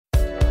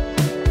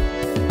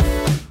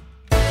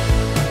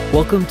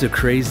Welcome to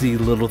Crazy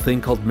Little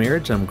Thing Called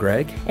Marriage. I'm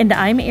Greg. And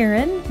I'm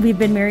Erin. We've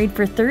been married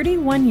for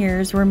 31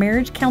 years. We're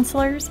marriage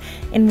counselors,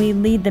 and we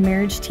lead the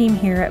marriage team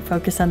here at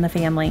Focus on the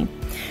Family.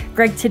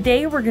 Greg,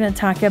 today we're going to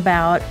talk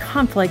about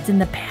conflict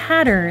and the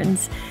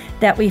patterns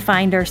that we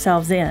find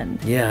ourselves in.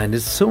 Yeah, and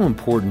it's so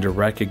important to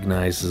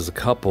recognize as a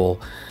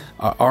couple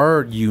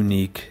our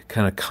unique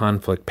kind of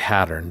conflict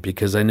pattern,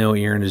 because I know,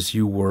 Erin, as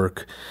you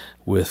work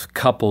with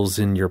couples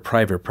in your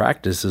private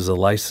practice as a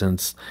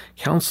licensed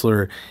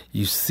counselor,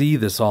 you see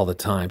this all the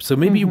time. So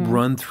maybe you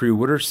run through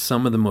what are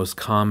some of the most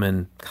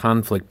common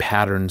conflict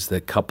patterns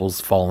that couples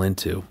fall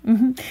into?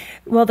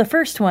 Well, the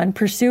first one,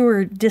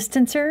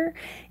 pursuer-distancer,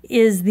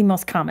 is the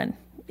most common.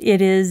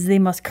 It is the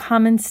most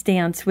common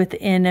stance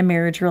within a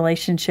marriage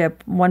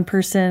relationship. One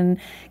person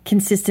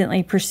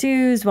consistently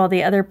pursues while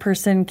the other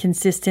person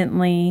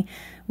consistently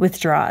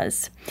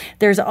withdraws.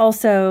 There's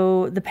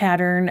also the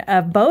pattern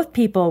of both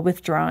people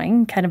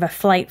withdrawing, kind of a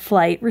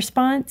flight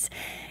response.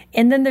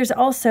 And then there's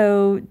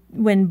also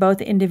when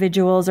both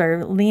individuals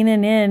are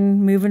leaning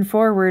in, moving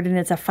forward, and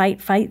it's a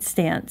fight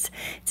stance.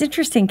 It's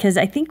interesting because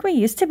I think we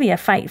used to be a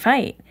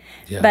fight.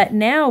 Yeah. But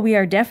now we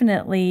are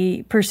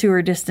definitely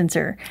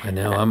pursuer-distancer. I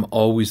know. I'm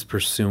always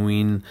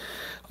pursuing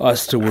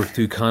us to work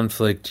through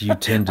conflict. You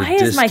tend to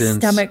distance. Why is my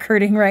stomach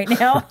hurting right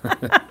now?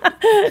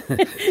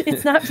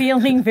 It's not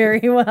feeling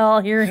very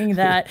well hearing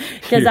that,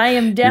 because I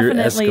am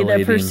definitely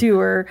the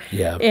pursuer.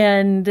 Yeah.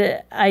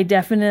 And I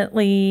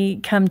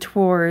definitely come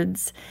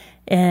towards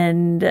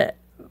and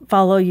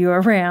follow you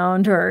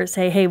around or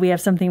say, hey, we have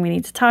something we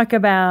need to talk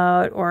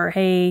about, or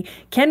hey,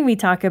 can we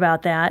talk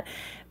about that?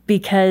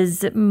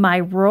 Because my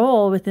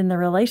role within the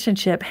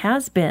relationship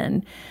has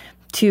been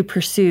to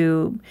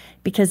pursue,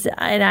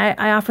 and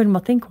I often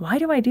will think, why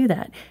do I do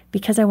that?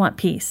 Because I want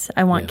peace.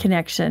 I want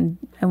connection.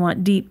 I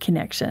want deep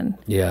connection.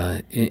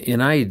 Yeah.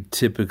 And I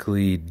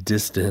typically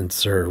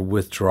distance or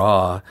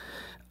withdraw,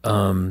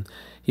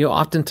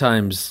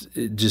 oftentimes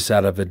just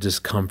out of a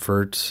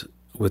discomfort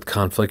with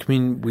conflict. I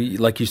mean,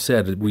 like you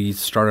said, we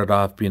started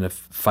off being a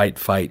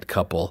fight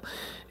couple.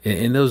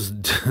 And those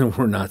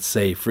were not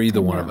safe for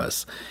either one of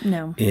us.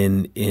 No.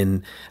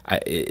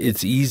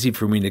 It's easy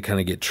for me to kind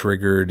of get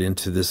triggered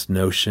into this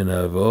notion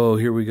of, oh,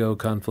 here we go,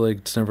 conflict.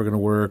 It's never going to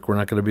work. We're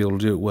not going to be able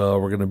to do it well.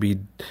 We're going to be,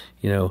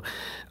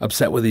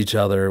 upset with each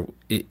other.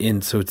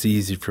 And so it's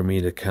easy for me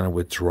to kind of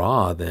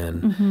withdraw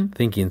then,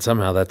 thinking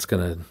somehow that's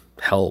going to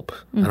help.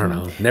 I don't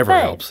know. Never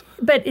helps.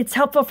 But it's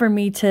helpful for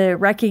me to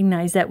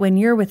recognize that when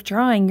you're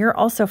withdrawing, you're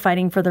also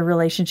fighting for the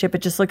relationship.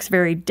 It just looks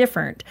very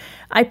different.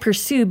 I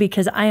pursue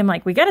because I am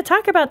like, we got to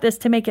talk about this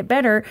to make it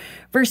better,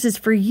 versus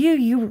for you,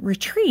 you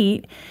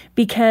retreat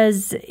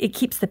because it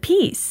keeps the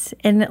peace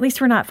and at least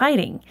we're not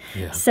fighting.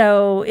 Yeah.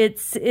 So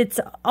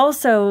it's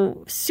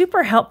also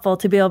super helpful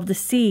to be able to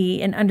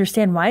see and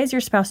understand, why is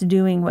your spouse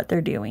doing what they're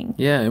doing?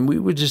 Yeah. And we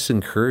would just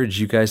encourage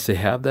you guys to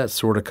have that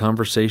sort of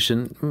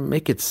conversation.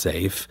 Make it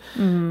safe.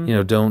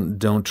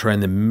 Don't try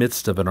in the midst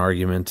of an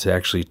argument to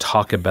actually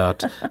talk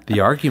about the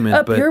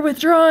argument. You're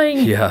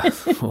withdrawing. Yeah.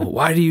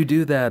 Why do you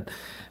do that?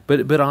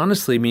 But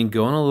honestly, I mean,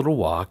 go on a little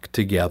walk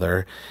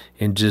together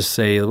and just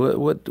say,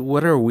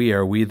 what are we?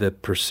 Are we the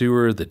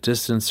pursuer, the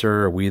distancer?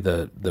 Are we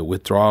the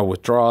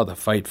withdraw, the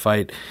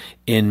fight?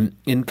 And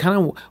kind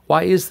of,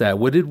 why is that?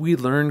 What did we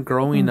learn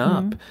growing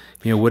up?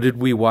 What did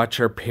we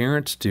watch our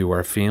parents do,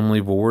 our family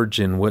of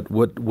origin?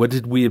 What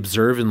did we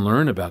observe and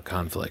learn about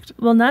conflict?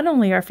 Well, not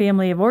only our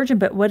family of origin,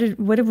 but what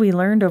have we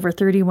learned over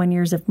 31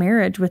 years of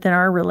marriage within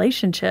our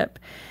relationship?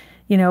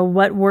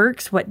 What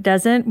works, what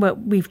doesn't,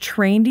 what we've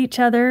trained each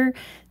other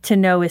to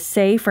know is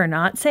safe or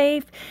not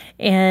safe.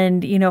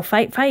 And,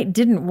 fight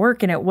didn't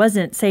work, and it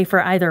wasn't safe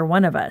for either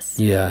one of us.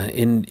 Yeah.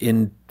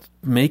 And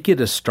make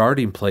it a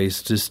starting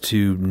place just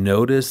to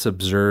notice,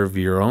 observe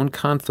your own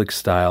conflict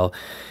style,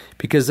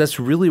 because that's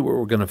really what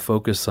we're going to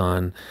focus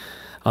on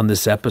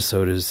this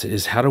episode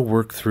is how to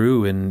work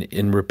through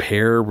and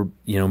repair,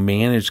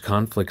 manage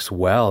conflicts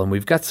well. And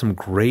we've got some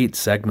great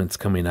segments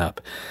coming up.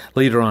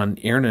 Later on,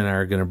 Erin and I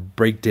are going to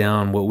break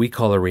down what we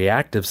call a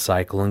reactive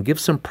cycle and give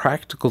some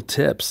practical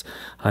tips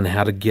on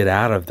how to get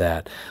out of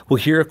that. We'll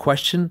hear a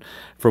question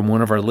from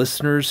one of our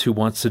listeners who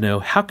wants to know,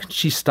 how can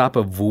she stop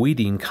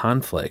avoiding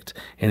conflict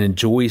and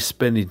enjoy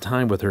spending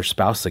time with her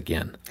spouse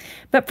again?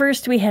 But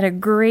first, we had a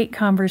great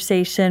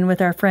conversation with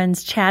our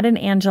friends Chad and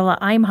Angela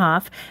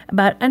Imhoff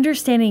about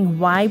understanding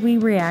why we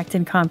react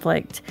in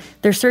conflict.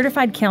 They're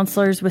certified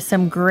counselors with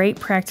some great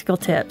practical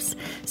tips.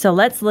 So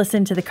let's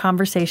listen to the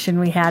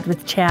conversation we had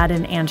with Chad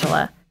and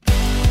Angela.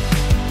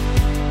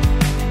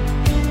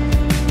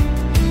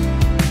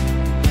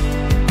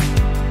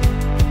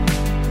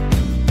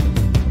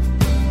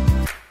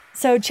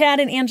 So Chad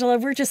and Angela,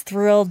 we're just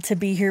thrilled to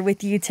be here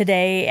with you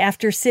today.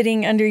 After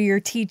sitting under your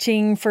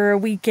teaching for a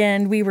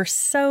weekend, we were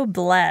so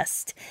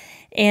blessed.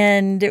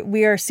 And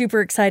we are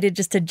super excited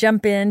just to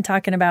jump in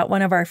talking about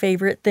one of our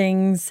favorite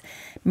things,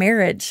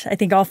 marriage. I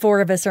think all four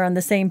of us are on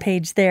the same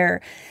page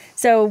there.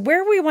 So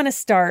where we want to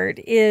start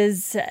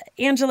is,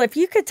 Angela, if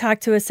you could talk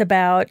to us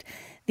about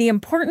the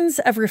importance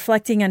of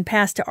reflecting on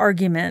past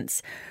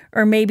arguments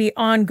or maybe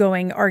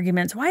ongoing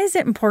arguments. Why is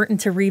it important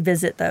to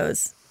revisit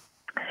those?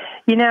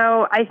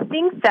 I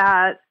think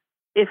that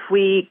if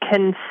we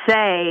can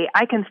say,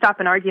 I can stop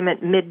an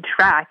argument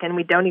mid-track and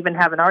we don't even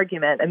have an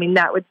argument,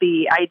 that would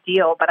be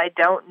ideal, but I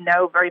don't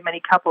know very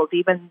many couples,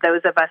 even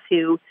those of us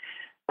who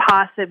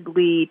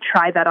possibly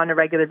try that on a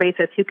regular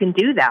basis, who can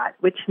do that,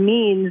 which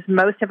means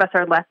most of us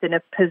are left in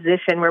a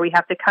position where we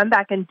have to come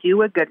back and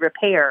do a good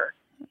repair.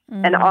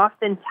 And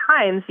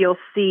oftentimes you'll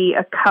see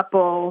a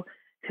couple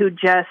who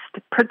just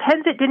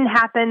pretends it didn't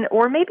happen,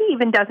 or maybe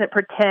even doesn't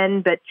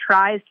pretend, but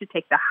tries to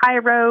take the high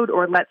road,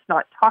 or let's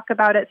not talk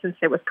about it since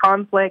there was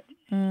conflict.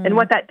 And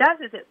what that does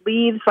is it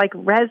leaves like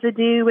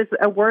residue is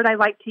a word I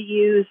like to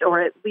use,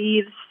 or it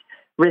leaves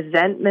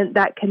resentment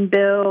that can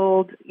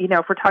build.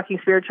 If we're talking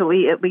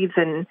spiritually, it leaves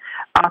an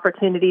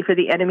opportunity for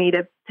the enemy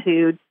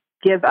to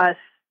give us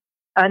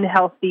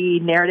unhealthy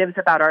narratives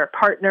about our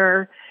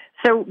partner.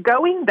 So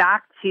going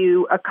back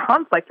to a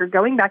conflict or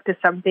going back to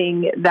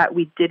something that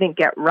we didn't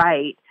get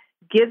right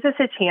gives us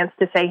a chance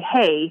to say,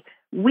 hey,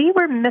 we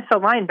were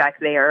misaligned back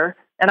there,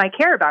 and I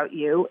care about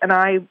you, and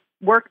I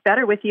work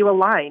better with you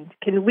aligned.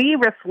 Can we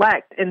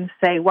reflect and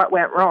say what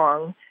went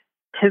wrong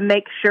to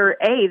make sure,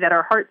 A, that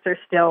our hearts are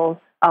still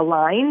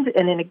aligned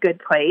and in a good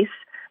place,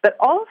 but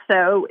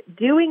also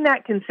doing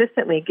that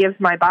consistently gives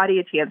my body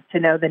a chance to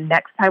know the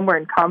next time we're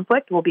in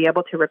conflict, we'll be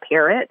able to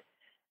repair it.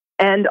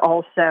 And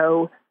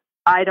also,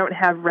 I don't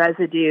have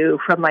residue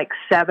from like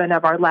 7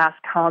 of our last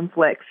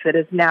conflicts that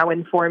is now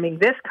informing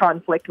this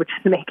conflict, which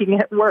is making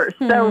it worse.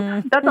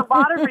 So that's a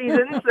lot of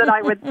reasons that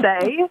I would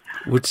say.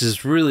 Which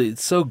is really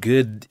so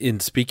good in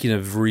speaking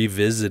of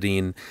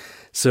revisiting.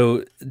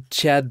 So,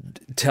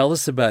 Chad, tell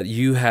us about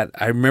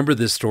I remember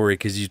this story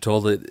because you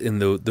told it in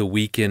the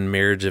weekend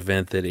marriage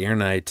event that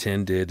Aaron and I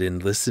attended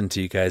and listened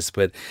to you guys,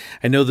 but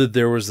I know that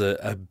there was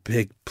a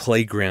big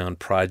playground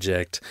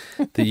project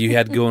that you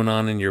had going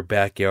on in your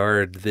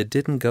backyard that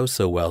didn't go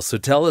so well. So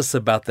tell us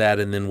about that,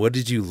 and then what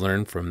did you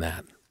learn from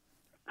that?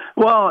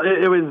 Well,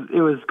 it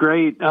was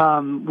great.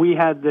 We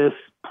had this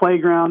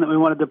playground that we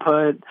wanted to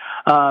put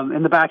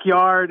in the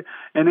backyard,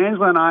 and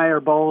Angela and I are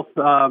both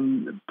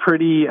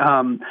pretty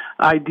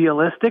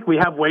idealistic. We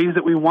have ways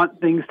that we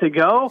want things to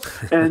go,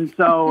 and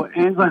so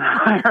Angela and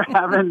I are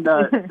having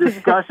a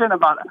discussion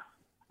about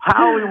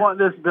how we want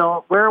this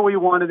built, where we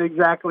want it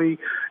exactly,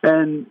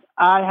 and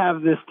I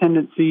have this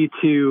tendency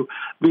to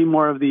be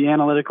more of the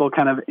analytical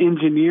kind of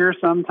engineer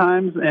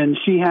sometimes, and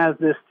she has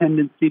this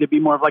tendency to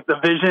be more of like the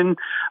vision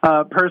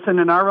person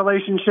in our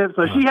relationship.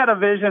 So she had a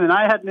vision, and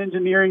I had an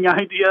engineering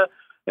idea,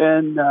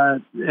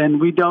 and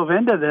we dove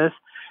into this.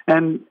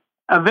 And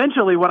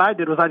eventually what I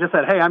did was I just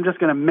said, hey, I'm just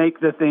going to make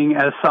the thing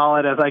as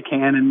solid as I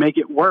can and make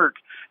it work.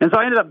 And so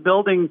I ended up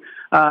building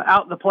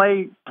out the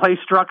play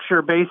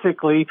structure,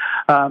 basically,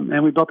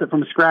 and we built it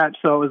from scratch.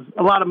 So it was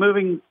a lot of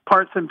moving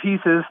parts and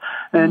pieces,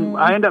 and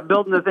I ended up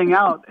building the thing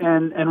out,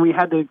 and we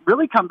had to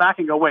really come back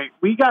and go, wait,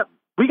 we got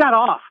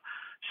off.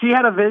 She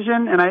had a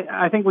vision, and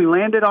I think we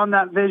landed on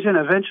that vision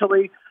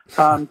eventually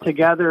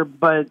together,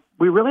 but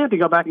we really had to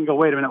go back and go,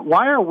 wait a minute,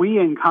 why are we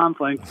in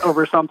conflict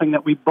over something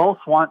that we both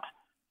want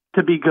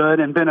to be good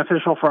and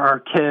beneficial for our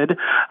kid,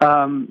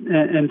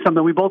 and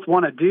something we both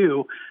want to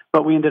do,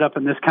 but we ended up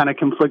in this kind of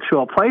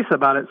conflictual place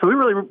about it. So we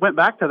really went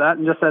back to that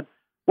and just said,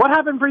 what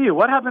happened for you?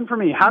 What happened for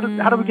me? How do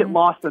we get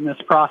lost in this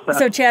process?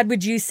 So, Chad,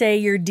 would you say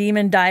your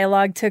demon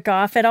dialogue took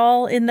off at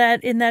all in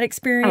that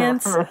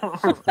experience?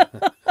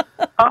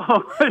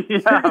 Oh,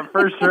 yeah,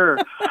 for sure.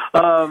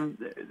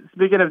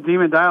 Speaking of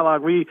demon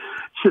dialogue,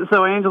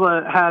 so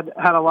Angela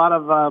had a lot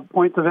of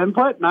points of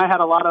input, and I had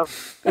a lot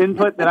of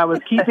input that I was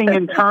keeping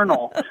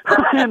internal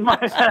in my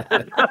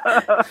head.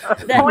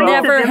 That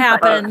never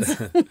happens.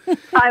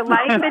 I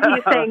like that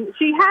he's saying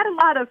she had a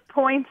lot of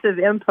points of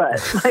input.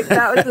 Like,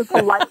 that was a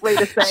polite way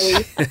to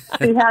say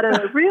she had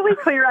a really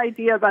clear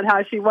idea about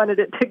how she wanted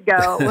it to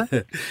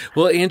go.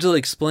 Well, Angela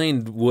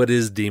explained what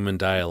is demon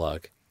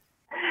dialogue.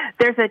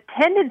 There's a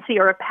tendency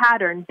or a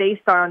pattern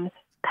based on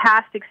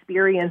past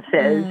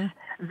experiences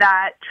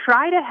that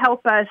try to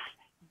help us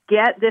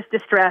get this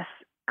distress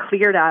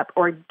cleared up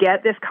or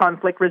get this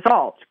conflict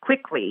resolved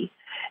quickly.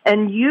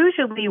 And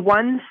usually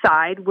one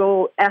side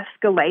will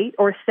escalate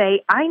or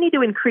say, I need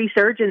to increase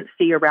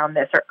urgency around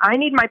this, or I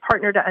need my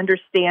partner to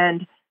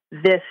understand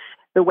this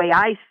the way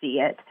I see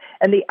it.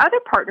 And the other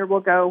partner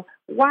will go,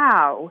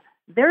 wow,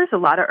 there's a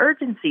lot of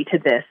urgency to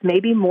this,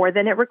 maybe more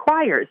than it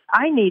requires.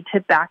 I need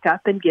to back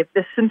up and give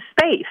this some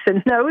space.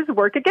 And those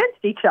work against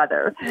each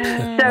other.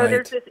 So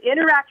there's this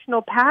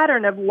interactional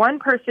pattern of one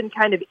person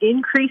kind of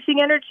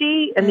increasing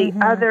energy and the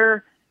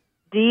other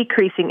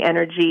decreasing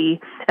energy.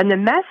 And the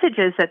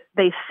messages that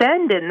they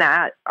send in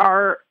that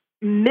are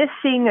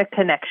missing a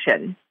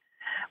connection,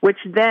 which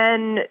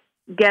then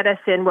get us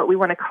in what we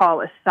want to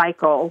call a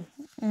cycle,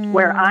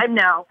 where I'm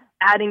now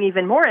adding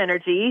even more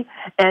energy,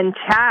 and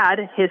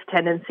Chad, his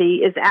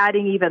tendency is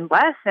adding even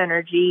less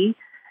energy.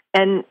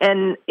 And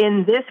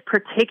in this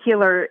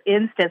particular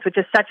instance, which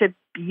is such a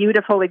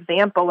beautiful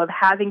example of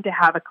having to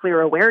have a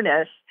clear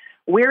awareness,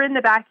 We're in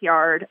the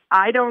backyard.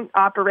 I don't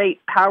operate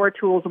power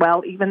tools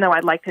well, even though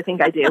I'd like to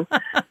think I do.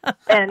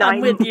 And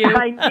I'm with you.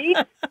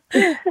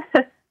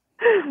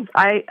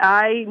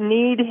 I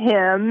need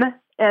him,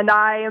 and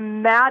I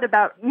am mad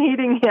about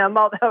needing him,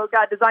 although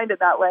God designed it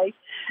that way.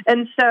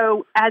 And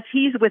so as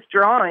he's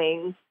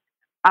withdrawing,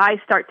 I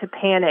start to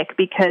panic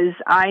because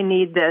I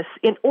need this.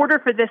 In order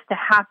for this to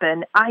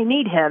happen, I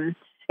need him.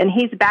 And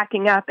he's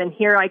backing up, and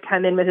here I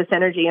come in with this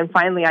energy, and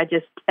finally I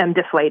just am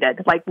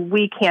deflated. Like,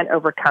 we can't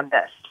overcome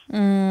this.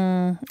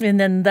 And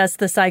then thus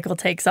the cycle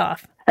takes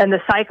off. And the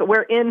cycle,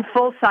 we're in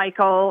full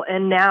cycle,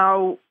 and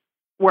now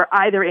we're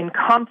either in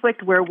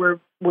conflict where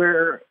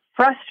we're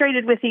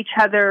frustrated with each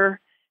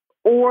other,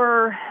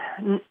 or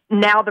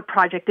now the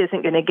project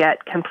isn't going to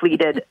get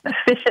completed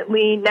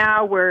efficiently.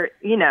 Now we're,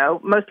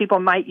 most people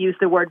might use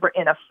the word we're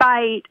in a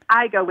fight.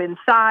 I go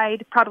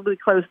inside, probably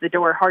close the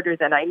door harder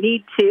than I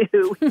need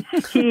to.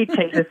 He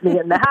chases me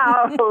in the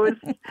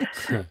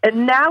house.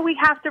 And now we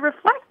have to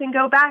reflect and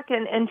go back.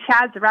 And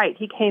Chad's right.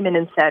 He came in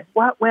and said,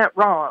 what went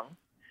wrong?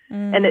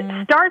 And it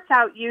starts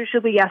out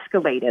usually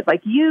escalated,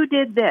 like you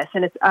did this,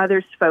 and it's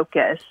others'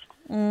 focus.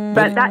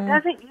 But that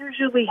doesn't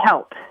usually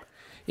help.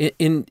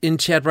 In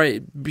Chad,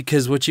 right?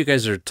 Because what you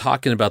guys are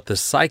talking about, the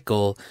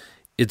cycle,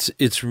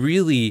 it's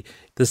really,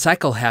 the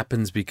cycle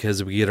happens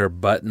because we get our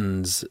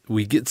buttons,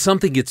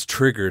 something gets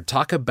triggered.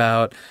 Talk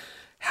about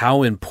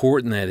how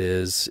important that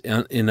is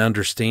in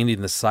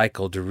understanding the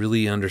cycle to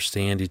really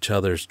understand each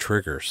other's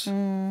triggers.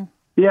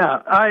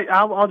 Yeah,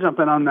 I'll jump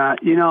in on that.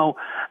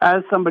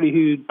 As somebody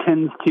who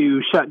tends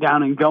to shut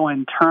down and go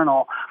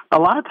internal, a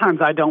lot of times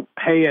I don't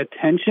pay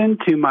attention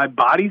to my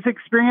body's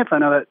experience. I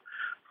know that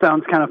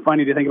sounds kind of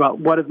funny to think about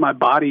what is my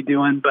body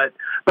doing, but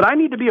I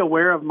need to be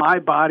aware of my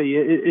body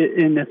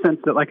in the sense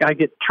that, like, I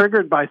get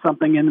triggered by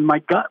something and my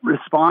gut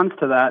responds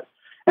to that.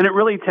 And it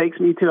really takes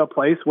me to a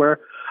place where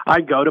I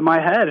go to my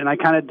head and I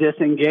kind of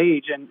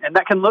disengage. And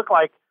that can look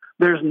like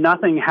there's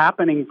nothing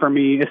happening for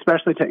me,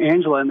 especially to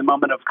Angela in the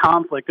moment of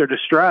conflict or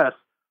distress.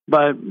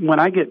 But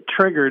when I get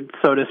triggered,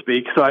 so to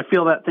speak, so I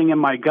feel that thing in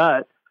my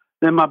gut,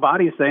 then my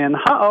body's saying,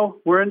 uh-oh,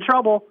 we're in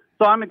trouble.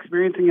 So I'm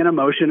experiencing an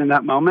emotion in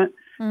that moment.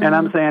 And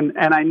I'm saying,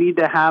 and I need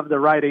to have the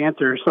right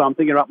answer. So I'm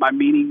thinking about my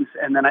meanings,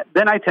 and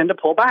then I tend to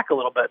pull back a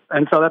little bit.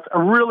 And so that's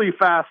a really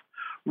fast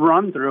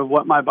run through of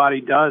what my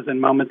body does in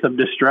moments of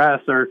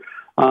distress, or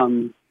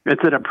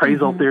it's an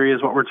appraisal theory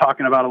is what we're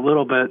talking about a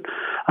little bit,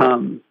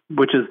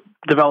 which is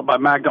developed by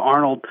Magda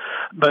Arnold.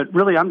 But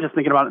really, I'm just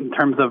thinking about it in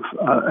terms of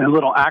a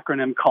little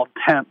acronym called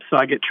TEMP. So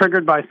I get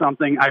triggered by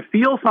something. I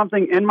feel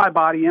something in my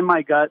body, in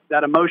my gut.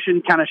 That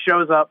emotion kind of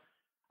shows up.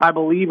 I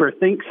believe or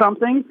think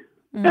something.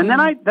 And then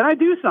I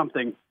do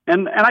something,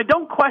 and I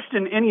don't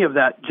question any of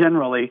that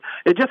generally.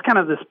 It just kind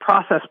of, this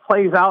process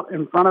plays out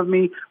in front of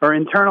me or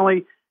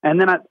internally,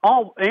 and then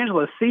all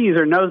Angela sees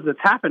or knows that's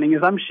happening is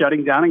I'm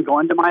shutting down and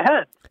going to my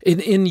head.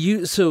 And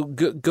you, so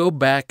go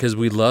back, because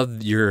we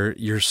love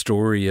your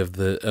story of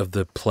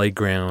the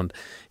playground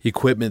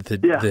equipment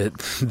that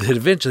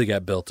eventually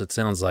got built. It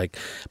sounds like,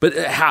 but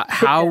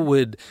how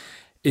would,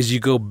 as you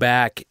go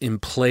back and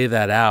play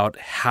that out,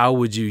 how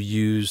would you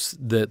use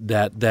that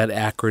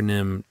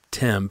acronym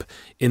TEMP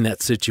in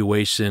that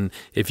situation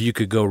if you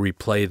could go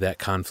replay that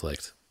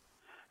conflict?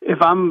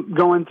 If I'm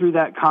going through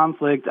that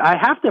conflict, I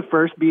have to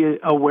first be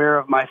aware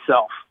of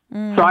myself.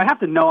 So I have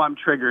to know I'm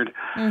triggered,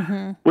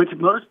 which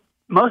most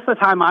of the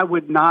time I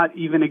would not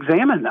even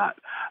examine that.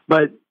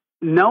 But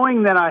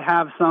knowing that I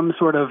have some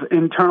sort of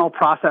internal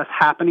process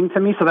happening to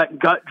me, so that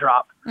gut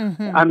drop,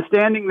 I'm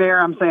standing there,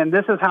 I'm saying,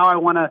 this is how I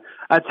want to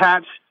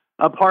attach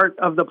a part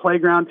of the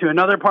playground to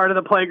another part of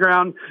the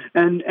playground.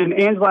 And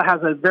Angela has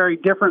a very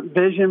different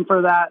vision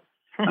for that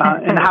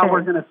and how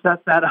we're going to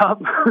set that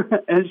up.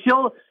 And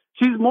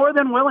she's more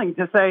than willing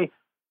to say,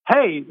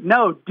 hey,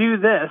 no, do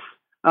this,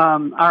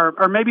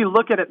 or maybe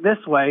look at it this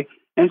way.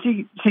 And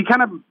she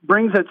kind of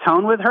brings a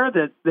tone with her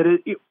that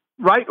it,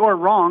 right or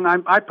wrong,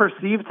 I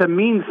perceive to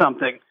mean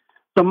something.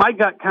 So my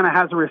gut kind of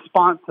has a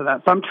response to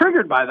that. So I'm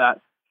triggered by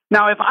that.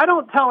 Now, if I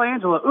don't tell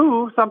Angela,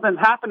 ooh, something's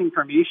happening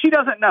for me, she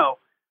doesn't know.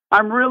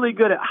 I'm really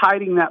good at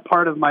hiding that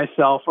part of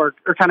myself, or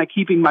kind of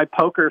keeping my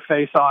poker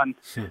face on,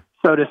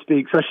 so to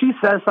speak. So she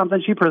says something,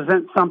 she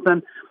presents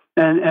something,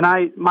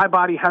 and my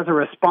body has a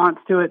response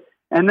to it.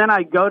 And then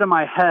I go to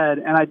my head,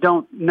 and I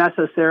don't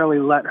necessarily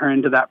let her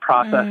into that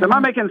process. Am I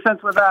making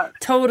sense with that?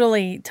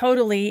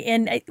 Totally.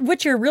 And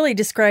what you're really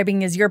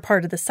describing is your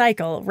part of the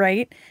cycle,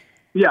 right?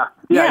 Yeah.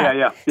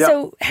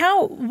 So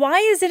why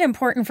is it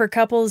important for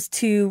couples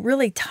to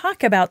really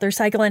talk about their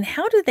cycle, and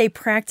how do they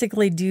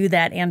practically do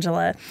that,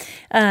 Angela?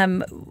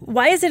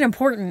 Why is it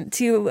important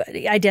to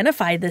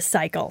identify this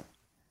cycle?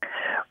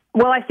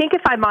 Well, I think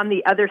if I'm on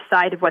the other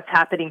side of what's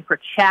happening for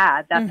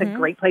Chad, that's a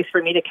great place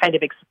for me to kind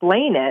of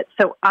explain it.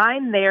 So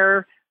I'm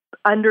there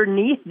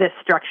underneath this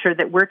structure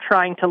that we're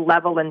trying to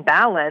level and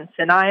balance,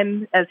 and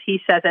I'm, as he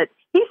says it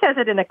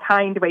in a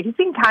kind way. He's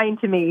being kind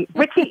to me,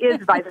 which he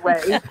is, by the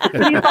way.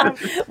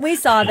 We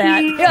saw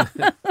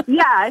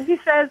that. He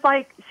says,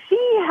 like, she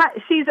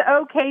she's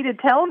okay to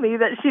tell me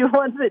that she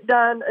wants it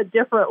done a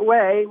different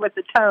way with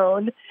the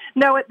tone.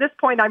 No, at this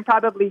point, I'm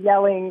probably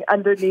yelling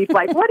underneath,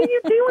 like, what are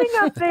you doing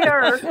up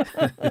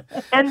there?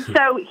 And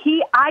so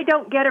I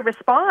don't get a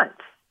response.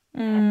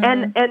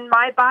 And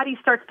my body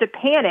starts to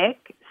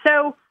panic.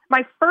 So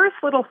my first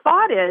little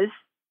thought is,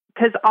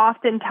 because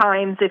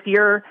oftentimes if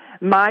you're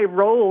my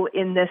role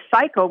in this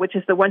cycle, which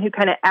is the one who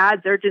kind of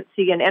adds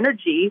urgency and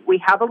energy,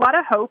 we have a lot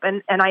of hope.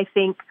 And I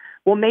think,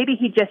 well, maybe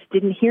he just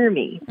didn't hear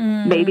me.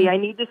 Maybe I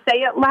need to say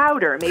it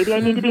louder. Maybe I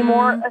need to be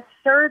more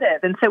assertive.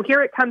 And so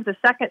here it comes a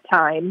second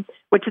time,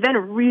 which then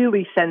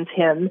really sends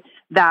him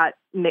that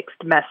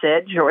mixed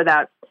message or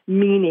that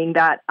meaning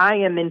that I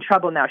am in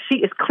trouble now. She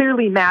is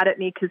clearly mad at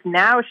me because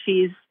now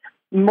she's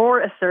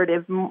more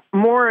assertive,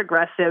 more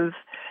aggressive,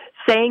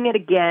 saying it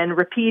again,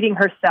 repeating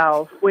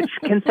herself, which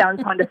can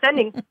sound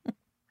condescending.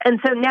 And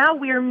so now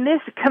we're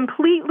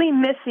completely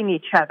missing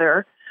each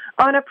other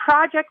on a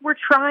project we're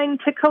trying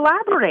to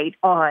collaborate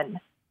on,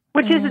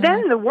 which is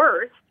then the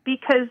worst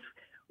because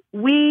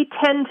we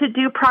tend to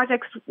do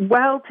projects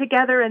well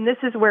together, and this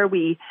is where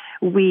we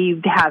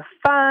have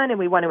fun and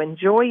we want to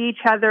enjoy each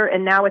other,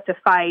 and now it's a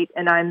fight,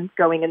 and I'm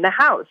going in the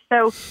house.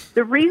 So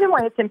the reason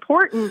why it's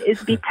important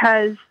is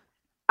because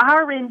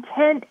our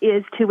intent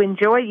is to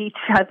enjoy each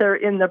other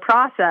in the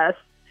process,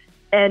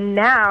 and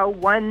now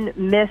one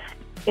missed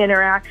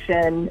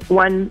interaction,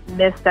 one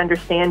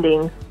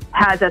misunderstanding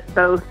has us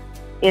both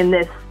in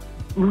this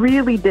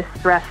really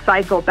distressed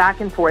cycle, back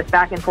and forth,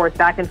 back and forth,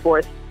 back and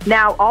forth.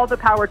 Now all the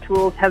power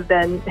tools have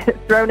been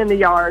thrown in the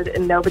yard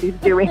and nobody's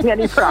doing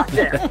any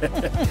project.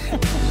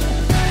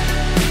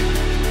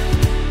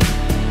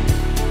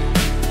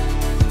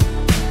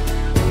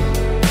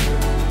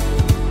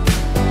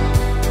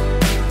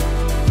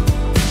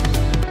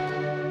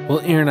 Well,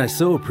 Erin, I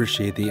so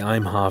appreciate the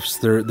Imhoffs,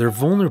 their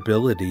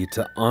vulnerability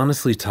to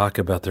honestly talk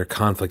about their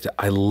conflict.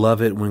 I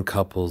love it when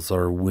couples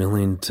are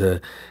willing to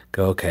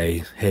go,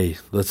 okay, hey,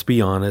 let's be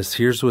honest.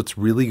 Here's what's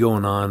really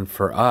going on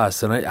for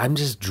us. And I'm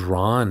just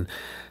drawn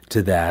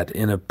to that.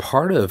 And a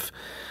part of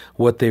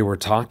what they were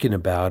talking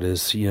about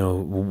is, the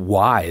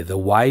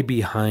why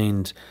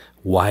behind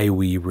why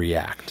we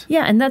react.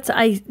 Yeah, and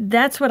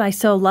that's what I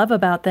so love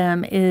about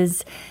them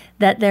is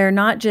that they're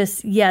not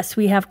just, yes,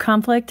 we have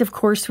conflict, of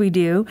course we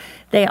do.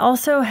 They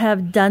also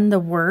have done the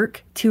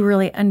work to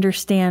really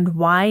understand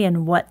why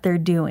and what they're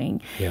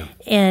doing. Yeah.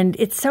 And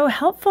it's so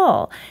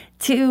helpful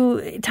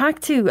to talk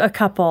to a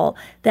couple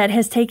that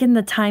has taken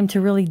the time to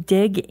really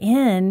dig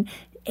in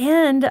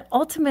and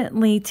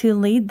ultimately to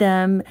lead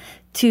them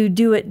to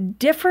do it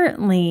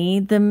differently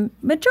the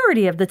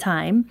majority of the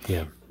time.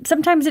 Yeah.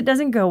 Sometimes it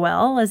doesn't go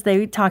well, as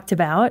they talked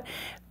about,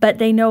 but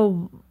they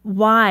know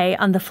why,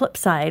 on the flip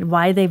side,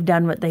 why they've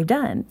done what they've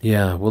done.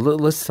 Yeah, well,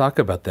 let's talk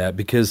about that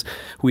because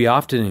we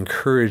often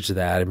encourage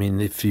that. I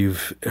mean, if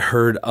you've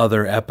heard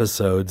other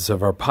episodes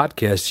of our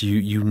podcast,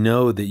 you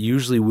know that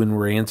usually when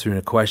we're answering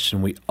a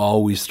question, we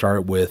always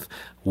start with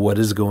what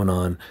is going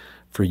on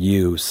for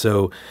you.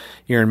 So,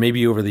 Erin,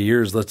 maybe over the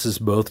years, let's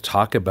just both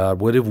talk about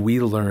what have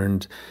we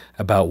learned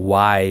about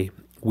why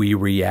we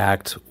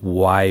react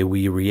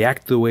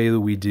the way that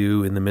we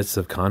do in the midst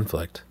of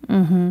conflict.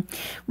 Mm-hmm.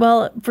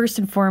 Well, first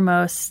and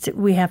foremost,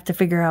 we have to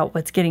figure out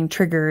what's getting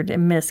triggered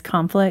and miss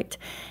conflict.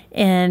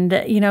 And,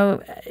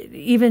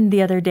 even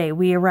the other day,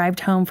 we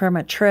arrived home from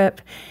a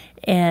trip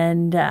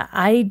and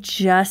I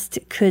just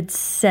could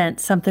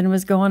sense something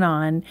was going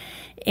on.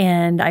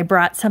 And I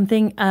brought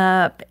something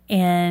up,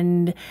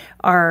 and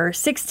our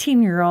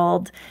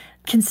 16-year-old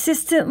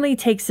consistently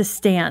takes a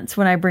stance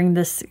when I bring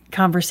this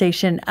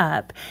conversation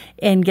up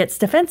and gets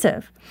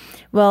defensive.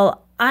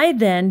 Well, I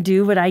then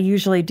do what I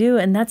usually do,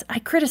 and that's I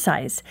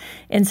criticize.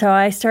 And so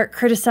I start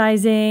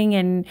criticizing,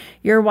 and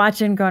you're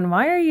watching going,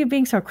 why are you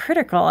being so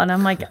critical? And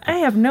I'm like, I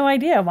have no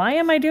idea. Why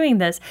am I doing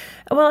this?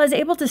 Well, I was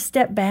able to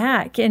step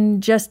back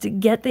and just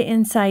get the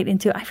insight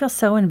into, I feel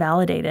so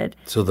invalidated.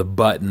 So the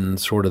button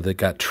sort of that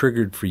got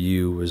triggered for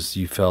you was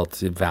you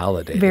felt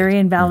invalidated. Very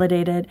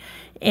invalidated.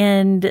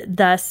 And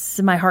thus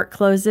my heart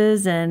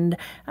closes and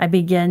I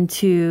begin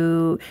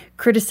to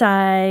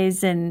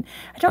criticize, and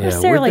I don't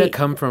necessarily... Where'd that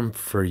come from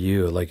for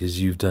you? Like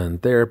as you've done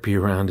therapy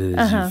around it,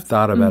 as you've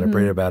thought about it,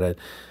 prayed about it,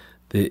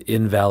 the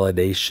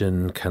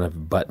invalidation kind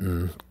of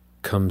button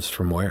comes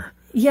from where?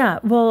 Yeah,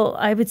 well,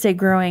 I would say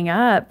growing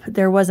up,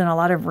 there wasn't a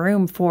lot of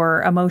room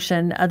for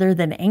emotion other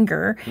than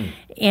anger.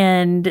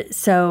 And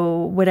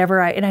so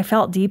I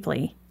felt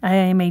deeply. I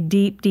am a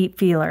deep, deep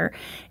feeler.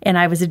 And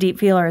I was a deep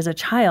feeler as a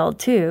child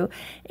too.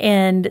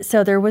 And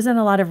so there wasn't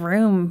a lot of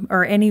room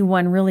or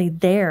anyone really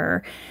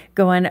there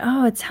going,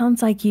 oh, it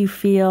sounds like you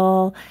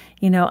feel,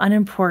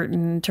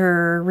 unimportant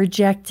or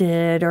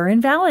rejected or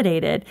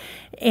invalidated.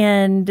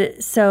 And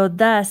so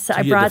thus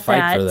I brought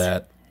that. For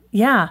that.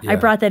 Yeah, I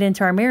brought that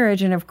into our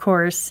marriage. And of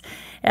course,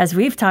 as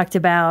we've talked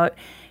about,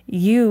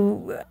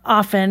 you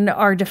often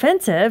are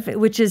defensive,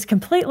 which is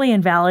completely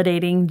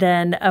invalidating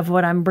then of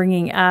what I'm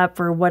bringing up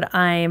or what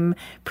I'm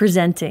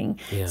presenting.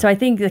 Yeah. So I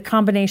think the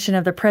combination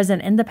of the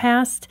present and the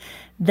past,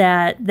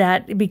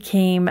 that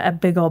became a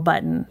big old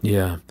button.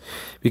 Yeah,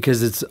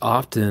 because it's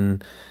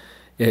often,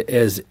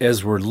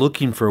 as we're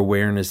looking for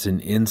awareness and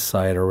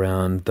insight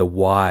around the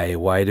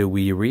why do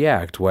we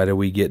react? Why do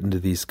we get into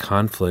these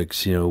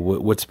conflicts?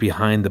 What's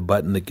behind the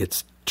button that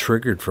gets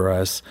triggered for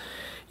us?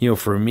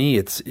 For me,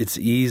 it's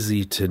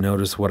easy to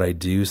notice what I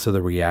do. So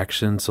the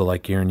reaction, so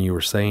like Erin, you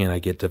were saying, I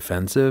get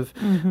defensive,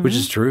 which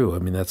is true. I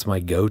mean, that's my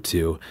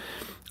go-to.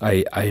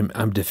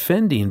 I'm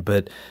defending,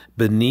 but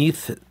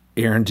beneath,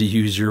 Erin, to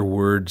use your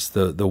words,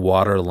 the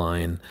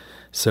waterline.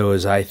 So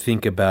as I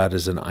think about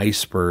as an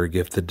iceberg,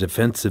 if the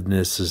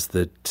defensiveness is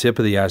the tip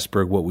of the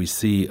iceberg, what we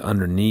see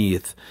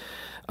underneath,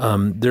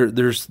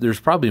 there's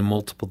probably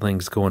multiple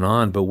things going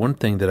on. But one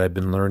thing that I've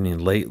been learning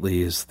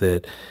lately is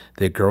that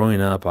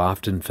growing up I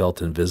often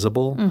felt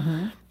invisible.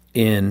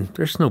 And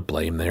there's no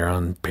blame there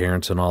on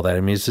parents and all that.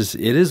 I mean, it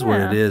is what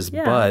it is.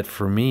 Yeah. But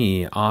for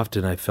me,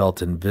 often I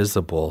felt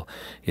invisible.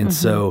 And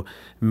so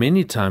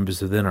many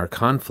times within our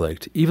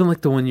conflict, even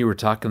like the one you were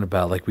talking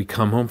about, like we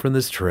come home from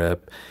this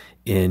trip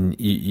and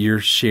you're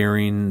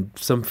sharing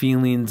some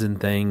feelings and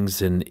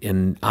things.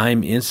 And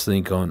I'm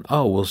instantly going,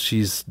 oh, well,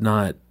 she's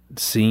not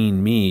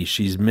seeing me.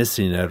 She's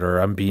missing it, or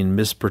I'm being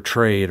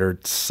misportrayed or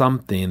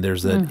something.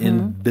 There's an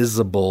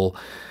invisible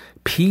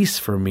piece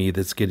for me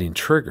that's getting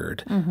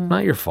triggered.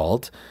 Not your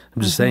fault.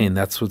 I'm just saying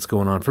that's what's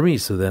going on for me.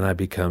 So then I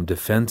become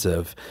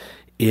defensive.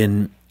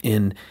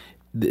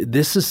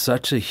 This is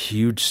such a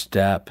huge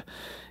step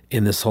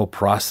in this whole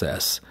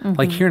process.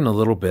 Like here in a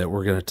little bit,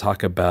 we're going to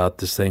talk about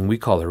this thing we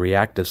call the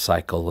reactive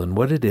cycle and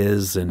what it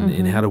is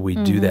and how do we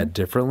do that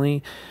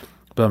differently.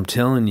 But I'm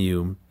telling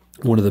you,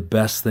 one of the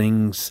best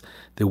things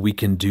that we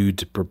can do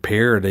to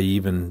prepare to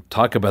even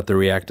talk about the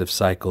reactive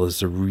cycle is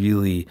to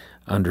really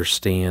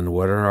understand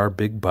what are our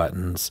big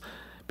buttons,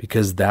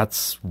 because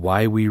that's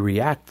why we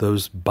react.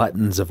 Those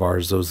buttons of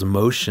ours, those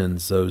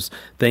emotions, those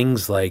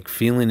things like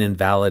feeling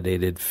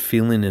invalidated,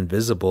 feeling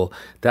invisible,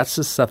 that's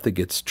the stuff that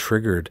gets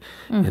triggered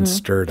and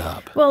stirred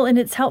up. Well, and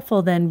it's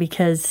helpful then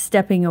because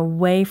stepping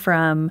away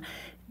from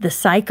the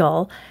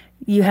cycle,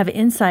 you have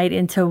insight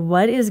into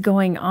what is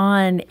going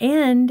on,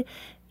 and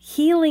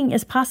healing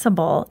is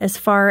possible as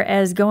far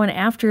as going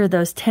after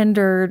those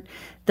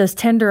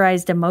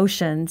tenderized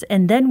emotions.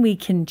 And then we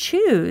can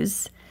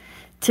choose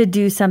to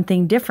do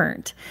something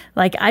different.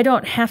 Like, I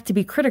don't have to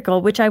be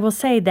critical, which I will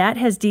say that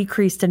has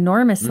decreased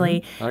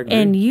enormously. I agree.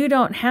 And you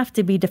don't have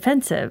to be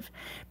defensive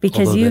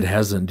because Although it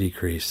hasn't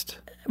decreased.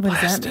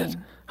 What does that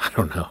mean? I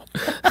don't know.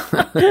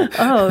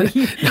 Oh,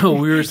 No,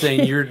 we were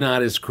saying you're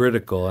not as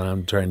critical, and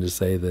I'm trying to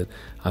say that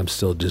I'm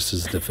still just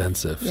as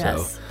defensive.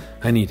 Yes. So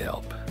I need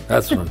help.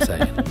 That's what I'm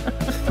saying.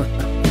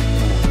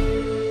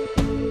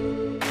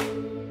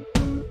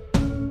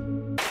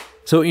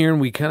 So, Erin,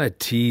 we kind of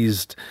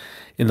teased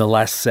in the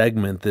last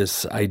segment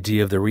this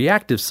idea of the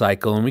reactive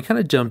cycle, and we kind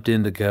of jumped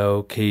in to go,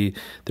 okay,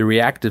 the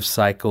reactive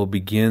cycle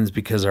begins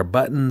because our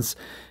buttons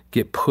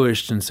get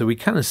pushed, and so we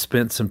kind of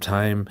spent some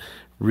time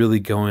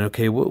really going,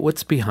 okay,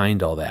 what's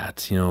behind all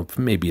that?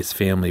 Maybe it's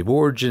family of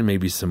origin,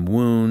 maybe some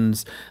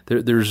wounds.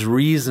 There's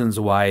reasons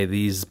why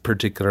these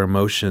particular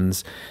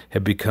emotions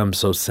have become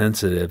so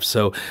sensitive.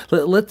 So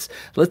let's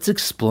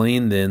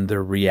explain then the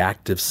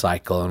reactive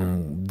cycle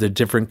and the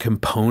different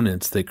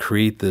components that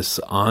create this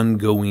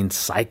ongoing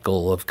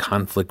cycle of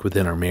conflict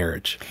within our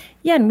marriage.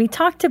 Yeah, and we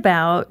talked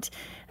about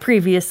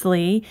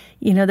previously,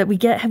 that we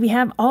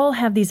all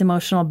have these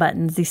emotional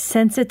buttons, these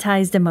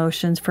sensitized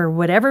emotions. For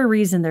whatever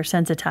reason, they're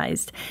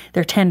sensitized.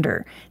 They're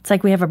tender. It's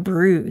like we have a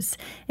bruise.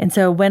 And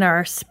so when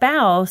our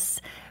spouse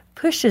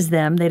pushes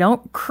them, they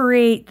don't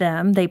create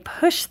them, they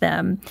push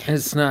them. And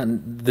it's not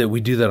that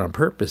we do that on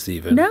purpose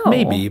even. No.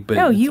 Maybe, but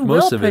no, you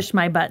most will of push it,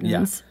 my buttons.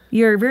 Yeah.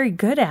 You're very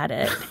good at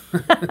it.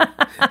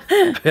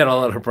 I've had a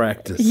lot of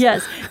practice.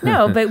 Yes.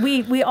 No, but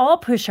we all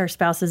push our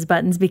spouse's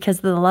buttons because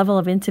of the level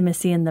of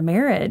intimacy in the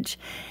marriage.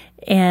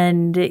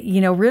 And,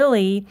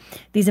 really,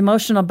 these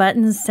emotional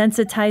buttons,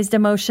 sensitized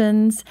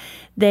emotions,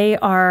 they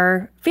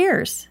are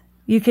fears.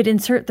 You could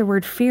insert the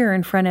word fear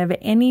in front of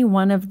any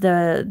one of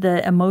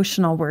the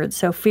emotional words.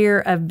 So fear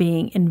of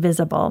being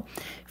invisible,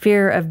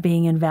 fear of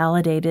being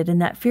invalidated,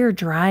 and that fear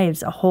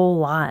drives a whole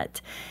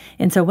lot.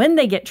 And so when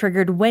they get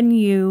triggered, when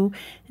you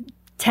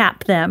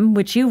tap them,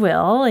 which you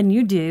will, and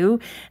you do,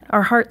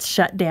 our hearts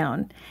shut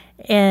down.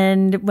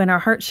 And when our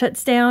heart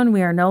shuts down,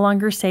 we are no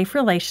longer safe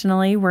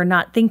relationally. We're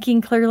not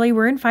thinking clearly.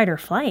 We're in fight or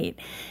flight.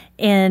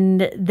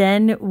 And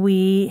then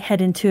we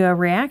head into a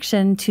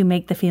reaction to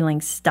make the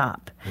feelings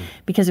stop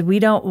because we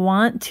don't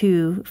want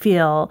to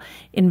feel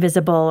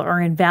invisible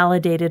or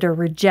invalidated or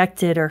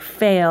rejected or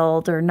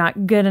failed or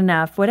not good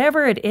enough,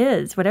 whatever it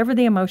is, whatever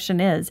the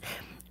emotion is.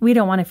 We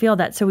don't want to feel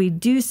that. So we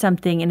do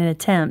something in an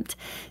attempt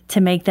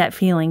to make that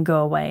feeling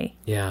go away.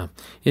 Yeah.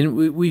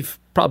 And we've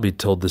probably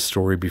told this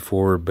story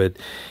before, but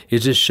it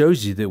just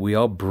shows you that we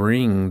all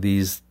bring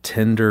these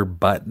tender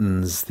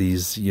buttons,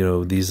 these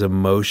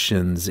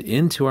emotions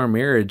into our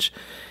marriage,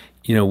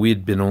 we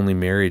had been only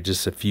married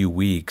just a few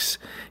weeks.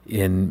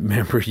 And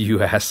remember,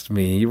 you asked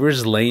me, you were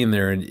just laying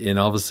there, and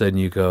all of a sudden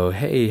you go,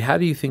 hey, how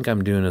do you think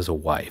I'm doing as a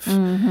wife?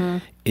 Mm-hmm.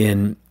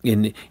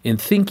 In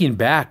thinking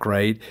back,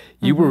 right,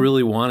 you were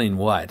really wanting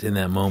what in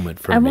that moment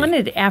from me? I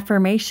wanted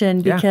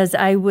affirmation because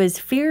I was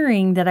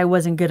fearing that I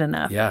wasn't good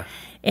enough. Yeah.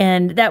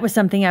 And that was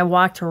something I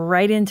walked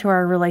right into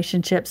our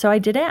relationship. So I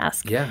did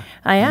ask. Yeah.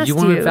 I asked you.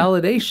 You wanted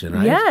validation,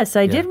 right? Yes,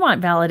 I did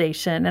want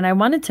validation. And I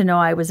wanted to know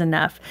I was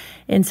enough.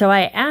 And so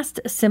I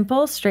asked a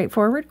simple,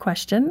 straightforward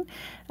question.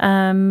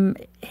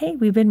 Hey,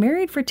 we've been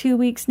married for 2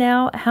 weeks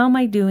now. How am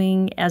I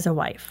doing as a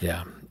wife?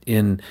 Yeah.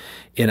 And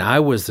I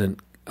wasn't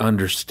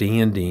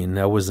understanding.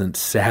 I wasn't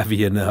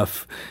savvy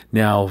enough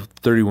now,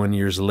 31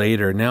 years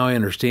later. Now I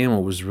understand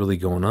what was really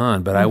going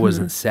on, but I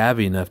wasn't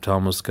savvy enough to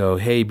almost go,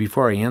 hey,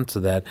 before I answer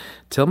that,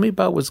 tell me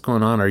about what's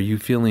going on. Are you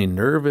feeling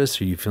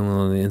nervous? Are you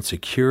feeling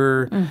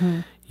insecure?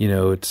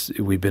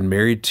 We've been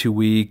married 2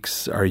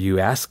 weeks. Are you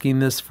asking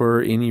this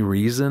for any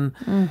reason?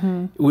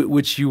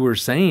 Which you were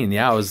saying,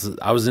 I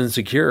was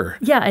insecure.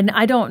 Yeah, and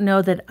I don't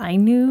know that I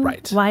knew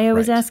why I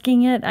was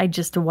asking it. I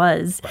just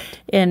was. Right.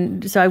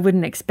 And so I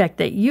wouldn't expect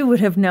that you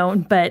would have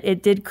known, but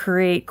it did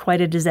create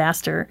quite a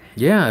disaster.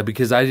 Yeah,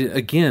 because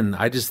I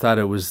just thought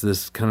it was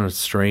this kind of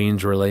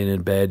strange, we're laying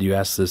in bed. You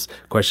asked this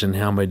question,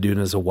 how am I doing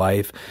as a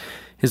wife?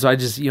 And so I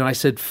just, I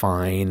said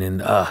fine,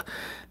 and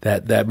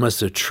that must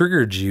have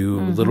triggered you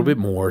a little bit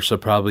more, so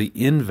probably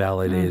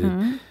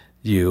invalidated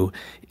you.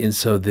 And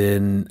so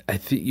then I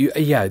think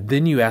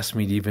then you asked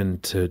me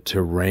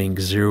to rank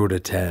 0 to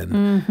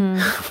 10,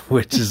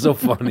 which is so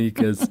funny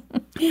because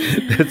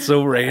it's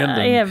so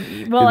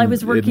random. I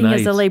was working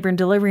as a labor and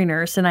delivery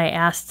nurse, and I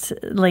asked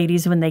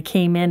ladies when they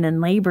came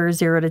in labor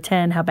 0 to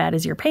 10, how bad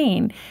is your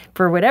pain?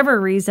 For whatever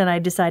reason, I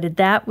decided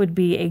that would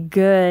be a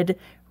good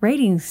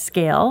rating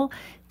scale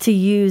to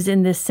use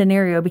in this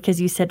scenario, because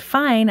you said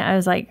fine. I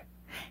was like,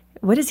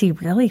 what does he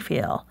really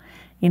feel?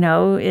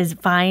 Is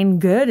fine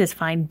good? Is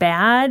fine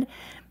bad?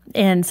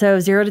 And so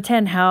 0 to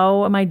 10,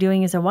 how am I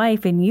doing as a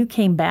wife? And you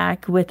came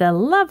back with a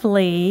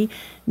lovely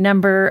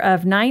number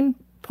of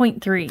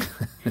 9.3.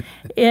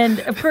 And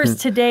of course,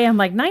 today I'm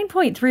like,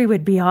 9.3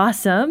 would be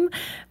awesome.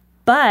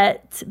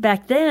 But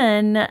back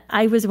then,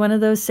 I was one of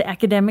those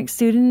academic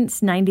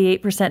students,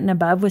 98% and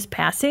above was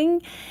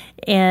passing.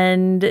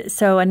 And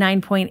so a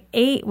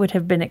 9.8 would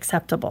have been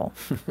acceptable.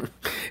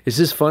 It's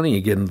just funny,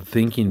 again,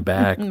 thinking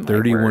back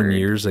 31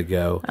 years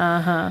ago,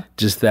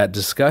 just that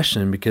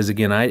discussion, because,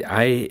 again,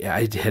 I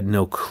had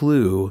no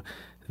clue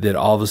that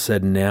all of a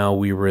sudden now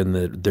we were in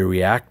the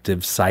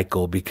reactive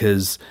cycle,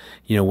 because,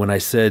 when I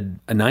said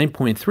a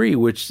 9.3,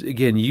 which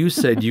again, you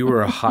said you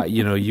were a high,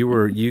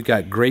 you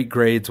got great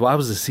grades. Well, I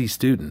was a C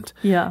student.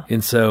 Yeah.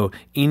 And so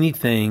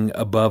anything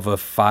above a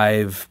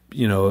 5, a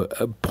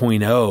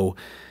 0.0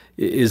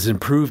 is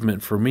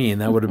improvement for me,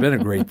 and that would have been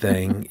a great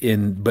thing.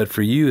 But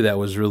for you, that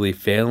was really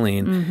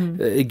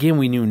failing. Again,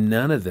 we knew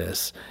none of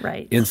this.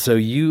 Right. And so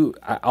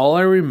all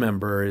I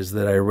remember is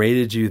that I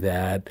rated you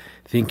that,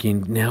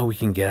 thinking, now we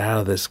can get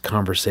out of this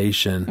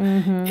conversation.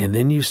 And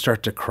then you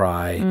start to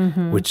cry,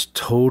 which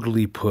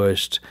totally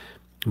pushed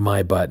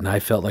my button. I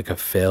felt like a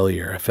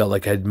failure. I felt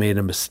like I'd made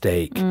a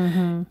mistake.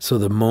 So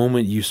the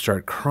moment you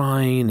start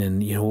crying,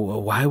 and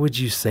why would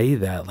you say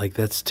that? Like,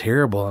 that's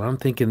terrible. And I'm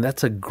thinking,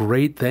 that's a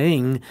great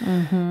thing.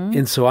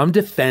 And so I'm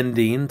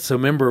defending. So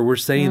remember, we're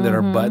saying that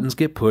our buttons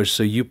get pushed.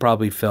 So you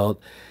probably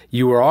felt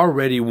you were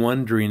already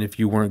wondering if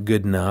you weren't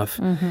good enough.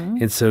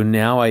 And so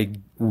now I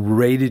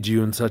rated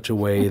you in such a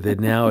way that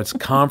now it's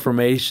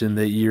confirmation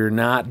that you're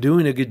not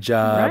doing a good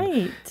job.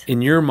 Right.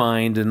 In your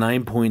mind, a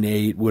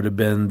 9.8 would have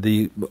been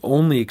the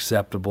only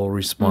acceptable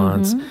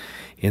response.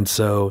 And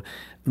so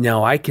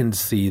now I can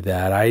see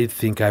that. I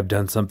think I've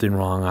done something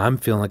wrong. I'm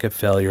feeling like a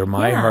failure.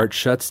 My heart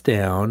shuts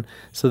down.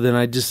 So then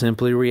I just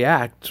simply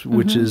react,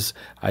 which is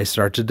I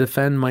start to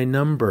defend my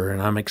number,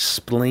 and I'm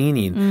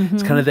explaining.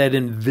 It's kind of that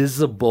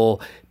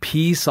invisible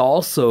piece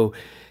also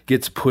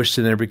gets pushed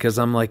in there, because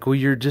I'm like, well,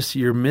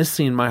 you're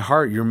missing my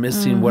heart. You're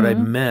missing what I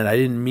meant. I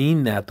didn't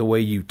mean that the way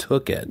you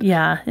took it.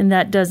 Yeah, and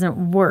that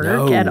doesn't work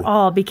at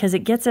all, because it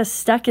gets us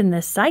stuck in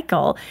this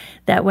cycle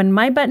that when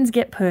my buttons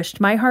get pushed,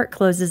 my heart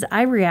closes,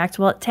 I react.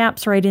 Well, it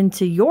taps right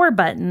into your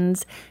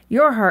buttons,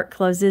 your heart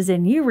closes,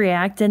 and you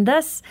react, and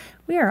thus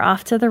we are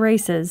off to the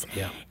races.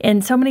 Yeah.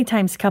 And so many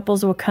times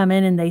couples will come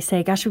in and they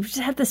say, gosh, we just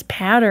have this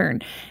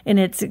pattern, and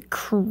it's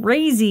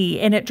crazy,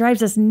 and it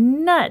drives us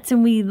nuts,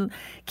 and we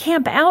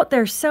camp out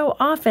there so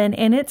often,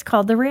 and it's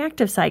called the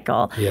reactive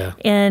cycle. Yeah.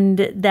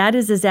 And that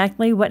is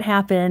exactly what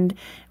happened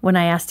when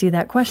I asked you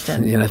that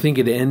question. And I think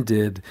it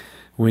ended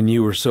when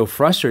you were so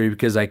frustrated,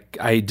 because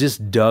I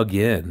just dug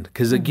in,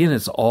 because again,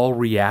 it's all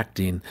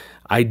reacting.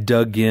 I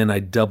dug in, I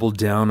doubled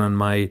down on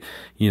my,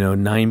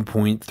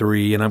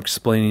 9.3, and I'm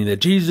explaining that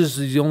Jesus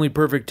is the only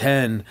perfect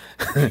 10,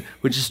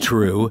 which is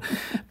true.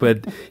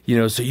 But,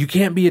 so you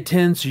can't be a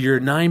 10, so you're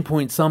 9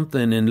 point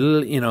something, and,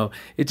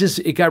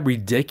 it got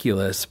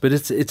ridiculous. But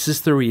it's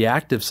just the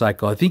reactive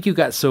cycle. I think you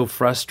got so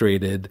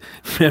frustrated,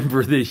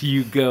 remember, that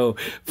you go,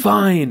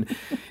 fine,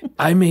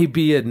 I may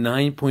be at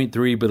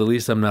 9.3, but at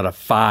least I'm not a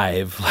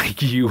 5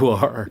 like you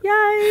are.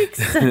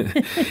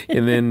 Yikes.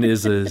 And then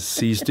as a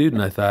C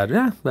student, I thought,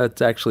 yeah,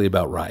 that's actually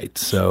about right.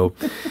 So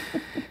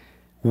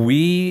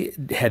we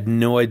had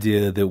no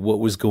idea that what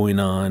was going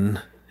on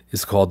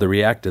is called the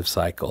reactive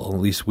cycle. At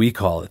least we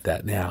call it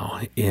that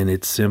now. And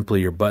it's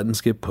simply your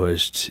buttons get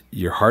pushed,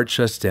 your heart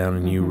shuts down,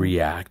 and you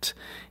react.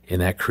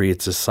 And that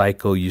creates a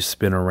cycle. You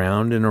spin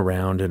around and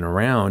around and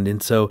around.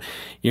 And so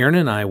Erin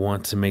and I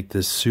want to make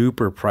this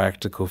super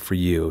practical for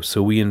you.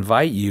 So we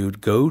invite you to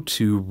go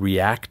to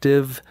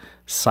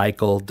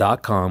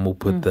reactivecycle.com. We'll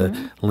put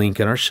the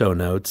link in our show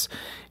notes.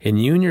 And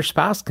you and your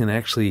spouse can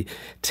actually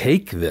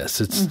take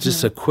this. It's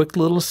just a quick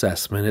little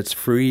assessment. It's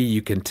free.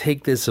 You can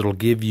take this. It'll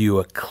give you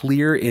a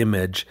clear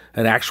image,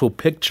 an actual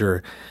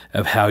picture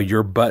of how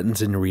your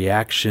buttons and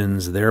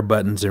reactions, their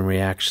buttons and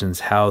reactions,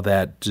 how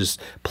that just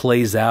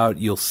plays out.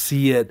 You'll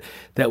see it.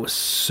 That was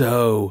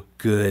so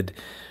good.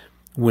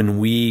 When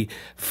we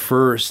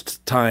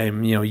first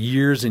time,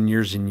 years and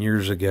years and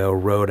years ago,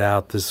 wrote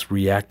out this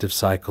reactive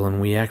cycle,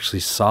 and we actually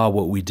saw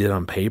what we did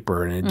on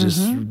paper, and it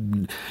just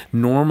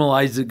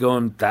normalized it,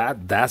 going,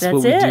 that's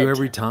what we do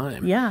every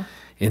time. Yeah.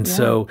 And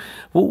so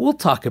we'll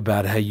talk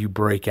about how you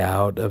break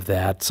out of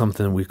that,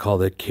 something we call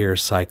the care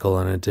cycle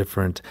on a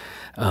different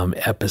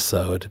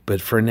episode.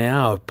 But for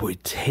now, boy,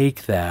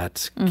 take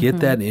that,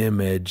 get that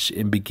image,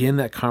 and begin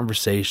that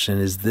conversation.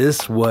 Is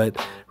this what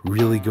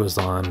really goes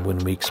on when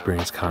we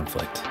experience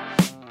conflict?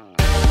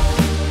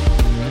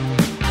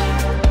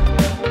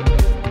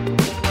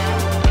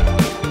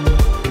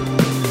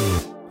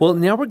 Well,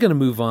 now we're going to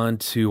move on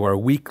to our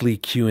weekly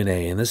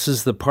Q&A, and this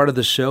is the part of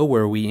the show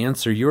where we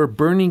answer your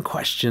burning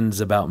questions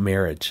about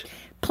marriage.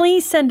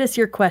 Please send us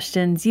your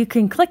questions. You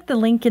can click the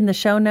link in the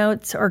show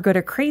notes or go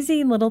to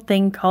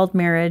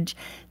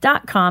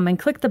crazylittlethingcalledmarriage.com and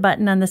click the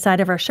button on the side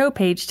of our show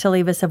page to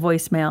leave us a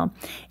voicemail.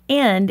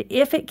 And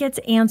if it gets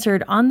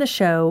answered on the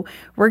show,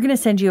 we're going to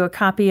send you a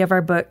copy of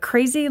our book,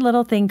 Crazy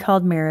Little Thing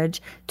Called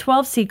Marriage,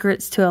 12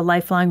 Secrets to a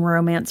Lifelong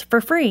Romance,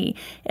 for free,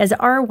 as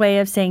our way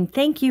of saying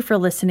thank you for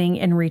listening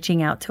and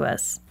reaching out to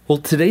us. Well,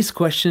 today's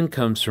question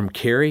comes from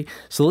Carrie,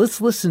 so let's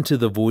listen to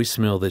the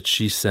voicemail that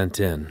she sent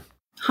in.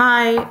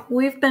 Hi,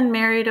 we've been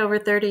married over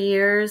 30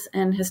 years,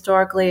 and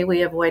historically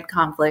we avoid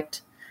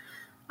conflict.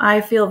 I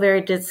feel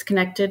very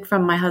disconnected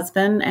from my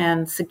husband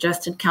and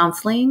suggested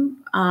counseling,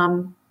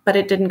 but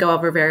it didn't go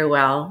over very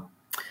well.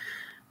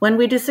 When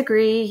we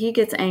disagree, he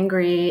gets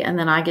angry and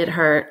then I get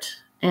hurt.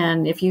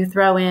 And if you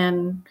throw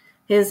in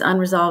his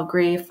unresolved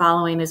grief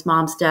following his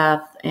mom's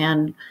death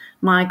and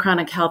my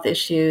chronic health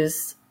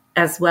issues,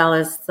 as well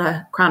as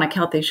the chronic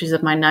health issues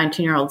of my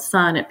 19-year-old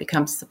son, it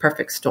becomes the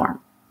perfect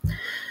storm.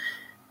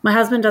 My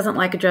husband doesn't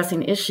like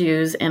addressing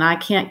issues, and I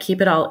can't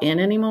keep it all in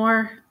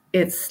anymore.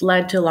 It's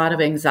led to a lot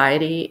of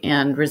anxiety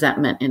and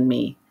resentment in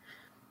me.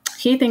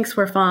 He thinks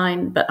we're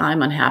fine, but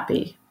I'm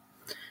unhappy.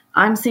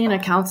 I'm seeing a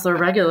counselor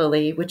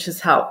regularly, which has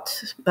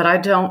helped, but I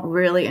don't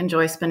really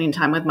enjoy spending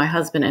time with my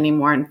husband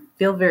anymore and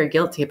feel very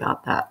guilty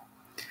about that.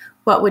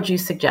 What would you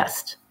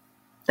suggest?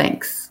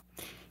 Thanks.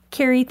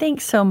 Carrie,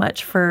 thanks so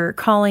much for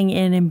calling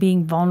in and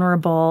being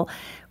vulnerable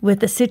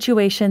with a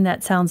situation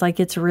that sounds like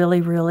it's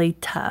really, really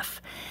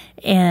tough,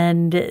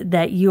 and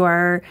that you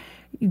are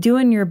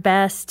doing your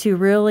best to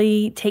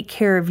really take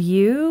care of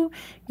you.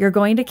 You're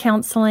going to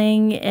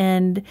counseling,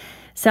 and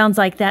sounds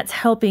like that's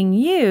helping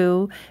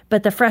you,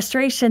 but the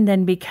frustration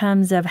then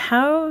becomes of,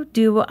 how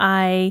do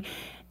I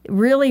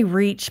really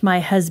reach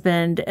my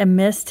husband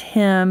amidst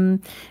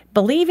him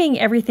believing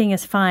everything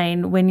is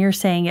fine when you're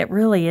saying it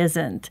really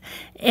isn't?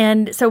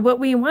 And so what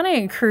we want to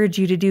encourage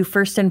you to do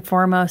first and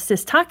foremost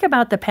is talk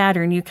about the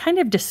pattern. You kind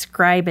of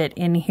describe it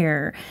in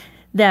here,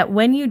 that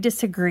when you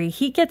disagree,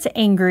 he gets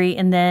angry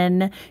and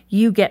then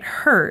you get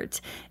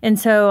hurt. And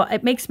so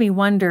it makes me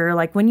wonder,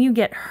 like, when you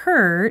get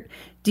hurt,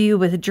 do you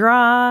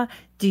withdraw?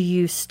 Do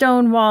you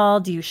stonewall?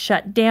 Do you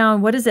shut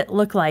down? What does it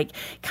look like?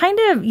 Kind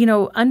of,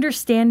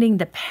 understanding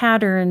the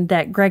pattern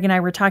that Greg and I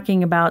were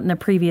talking about in the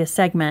previous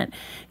segment.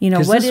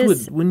 What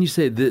is... when you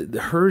say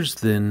hers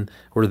then,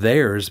 or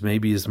theirs,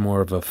 maybe is more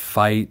of a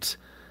fight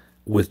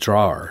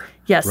withdrawer.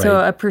 Yeah, right?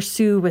 So a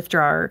pursue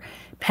withdrawer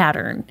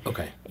pattern.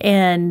 Okay.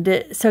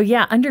 And so,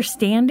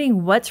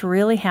 understanding what's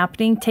really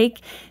happening.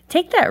 Take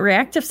that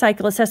reactive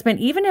cycle assessment,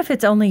 even if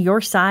it's only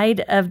your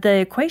side of the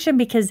equation,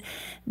 because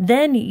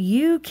then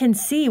you can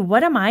see,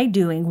 what am I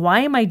doing? Why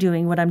am I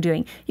doing what I'm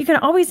doing? You can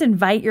always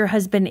invite your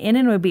husband in,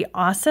 and it would be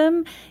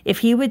awesome if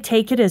he would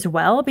take it as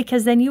well,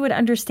 because then you would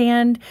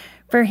understand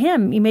for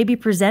him. You maybe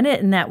present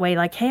it in that way,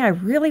 like, hey, I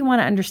really want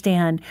to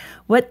understand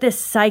what this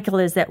cycle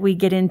is that we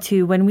get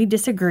into when we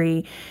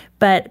disagree.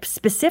 But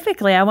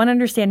specifically, I want to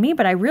understand me,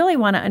 but I really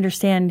want to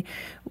understand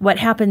what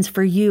happens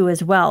for you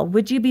as well.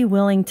 Would you be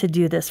willing to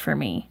do this for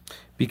me?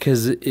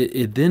 Because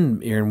it then,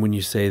 Erin, when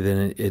you say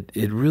then,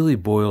 it really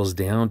boils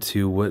down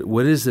to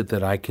what is it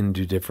that I can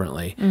do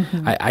differently?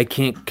 Mm-hmm. I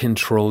can't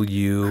control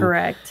you.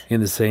 Correct. In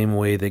the same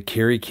way that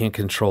Carrie can't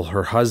control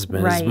her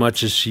husband, right, as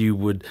much as she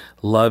would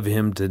love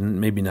him to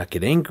maybe not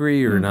get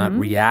angry or not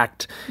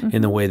react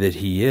in the way that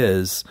he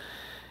is.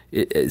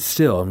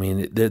 still, I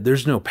mean,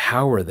 there's no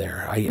power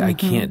there. I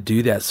can't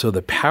do that. So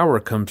the power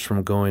comes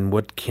from going,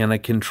 what can I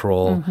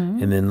control?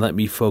 And then let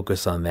me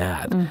focus on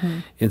that.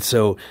 And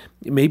so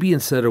maybe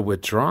instead of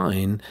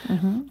withdrawing,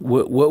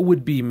 what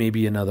would be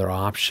maybe another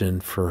option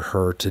for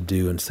her to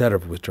do instead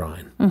of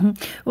withdrawing?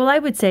 Well, I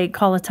would say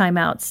call a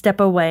timeout, step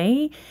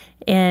away,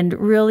 and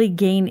really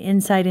gain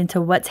insight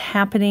into what's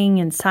happening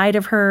inside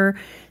of her,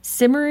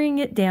 simmering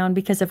it down,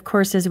 because of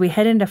course, as we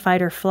head into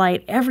fight or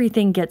flight,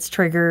 everything gets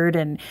triggered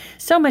and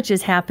so much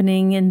is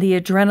happening and the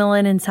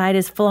adrenaline inside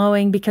is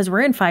flowing because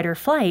we're in fight or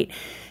flight.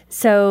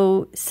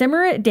 So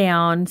simmer it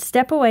down,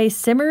 step away,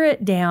 simmer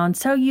it down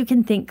so you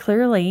can think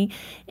clearly.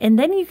 And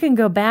then you can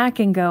go back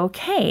and go,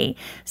 okay,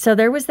 so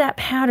there was that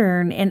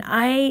pattern and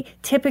I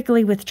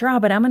typically withdraw,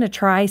 but I'm going to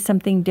try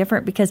something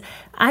different because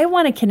I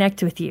want to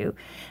connect with you.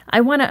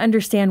 I want to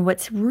understand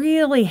what's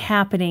really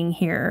happening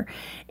here.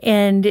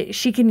 And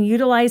she can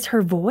utilize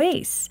her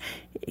voice.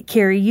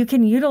 Carrie, you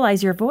can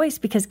utilize your voice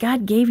because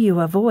God gave you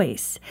a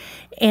voice.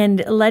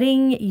 And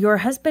letting your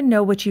husband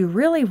know what you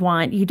really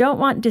want. You don't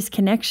want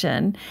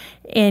disconnection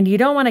and you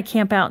don't want to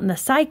camp out in the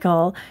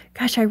cycle.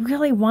 Gosh, I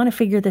really want to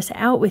figure this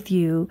out with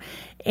you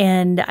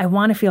and I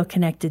want to feel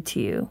connected to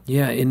you.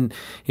 Yeah,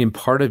 in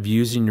part of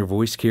using your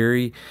voice,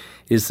 Carrie,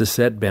 is to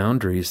set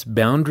boundaries.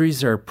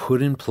 Boundaries are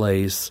put in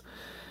place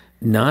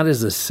not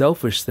as a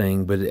selfish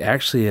thing, but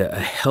actually a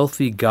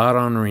healthy,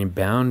 God-honoring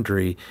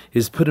boundary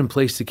is put in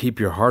place to keep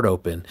your heart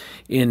open.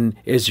 And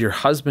as your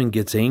husband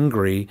gets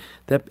angry,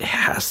 that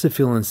has to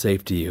feel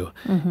unsafe to you,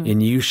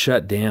 and you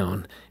shut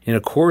down. And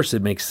of course,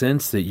 it makes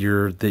sense that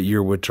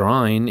you're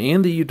withdrawing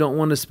and that you don't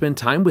want to spend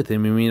time with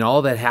him. I mean,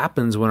 all that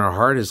happens when our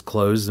heart is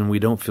closed and we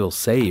don't feel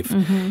safe.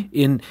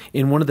 In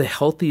one of the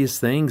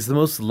healthiest things, the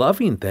most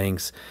loving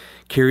things,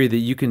 Carrie, that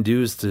you can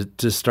do is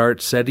to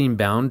start setting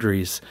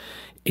boundaries.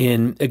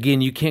 And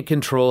again, you can't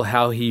control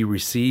how he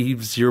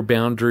receives your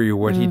boundary or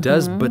what he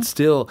does, but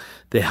still,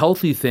 the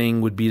healthy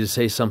thing would be to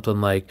say something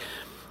like,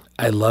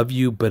 I love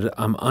you, but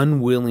I'm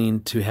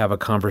unwilling to have a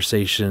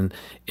conversation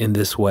in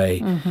this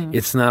way.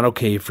 It's not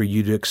okay for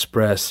you to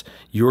express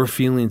your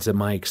feelings at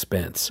my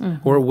expense,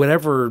 or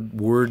whatever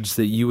words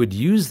that you would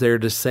use there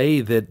to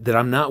say that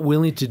I'm not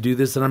willing to do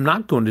this and I'm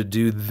not going to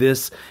do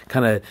this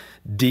kind of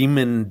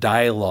demon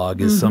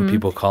dialogue, as some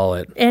people call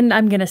it. And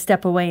I'm going to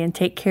step away and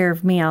take care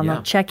of me.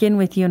 I'll check in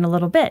with you in a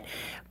little bit.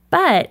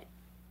 But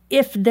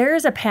if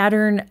there's a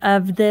pattern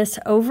of this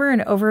over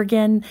and over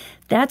again,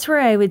 that's where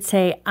I would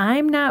say,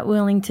 I'm not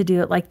willing to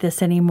do it like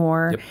this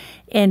anymore.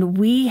 And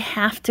we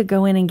have to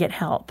go in and get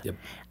help.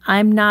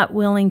 I'm not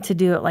willing to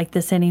do it like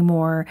this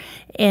anymore.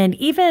 And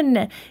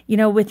even,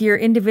 with your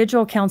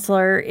individual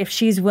counselor, if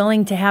she's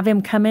willing to have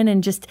him come in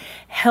and just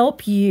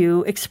help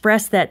you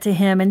express that to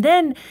him and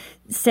then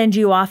send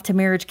you off to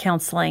marriage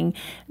counseling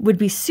would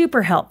be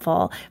super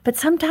helpful. But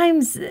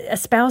sometimes a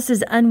spouse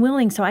is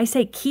unwilling. So I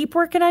say, keep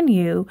working on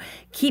you,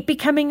 keep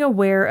becoming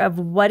aware of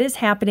what is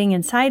happening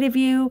inside of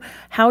you,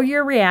 how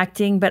you're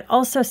reacting, but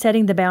also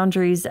setting the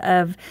boundaries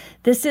of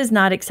this is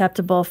not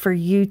acceptable for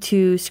you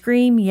to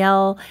scream,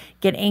 yell,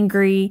 get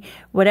angry,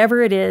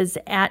 whatever it is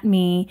at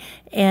me.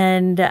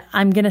 And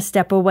I'm going to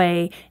step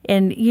away.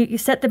 And you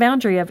set the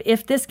boundary of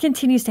if this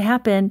continues to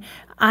happen,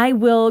 I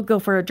will go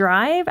for a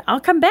drive. I'll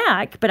come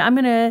back, but I'm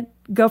going to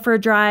go for a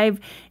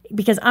drive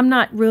because I'm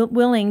not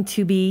willing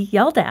to be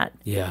yelled at.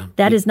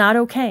 That is not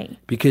okay.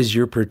 Because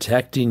you're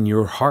protecting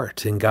your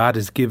heart, and God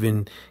has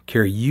given,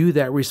 Carrie, you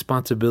that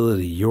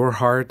responsibility, your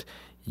heart,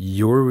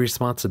 your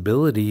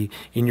responsibility,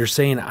 and you're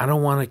saying, I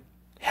don't want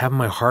to have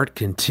my heart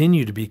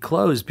continue to be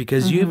closed,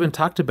 because you even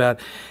talked about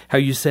how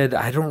you said,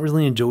 I don't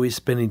really enjoy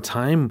spending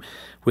time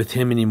with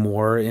him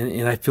anymore,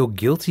 and I feel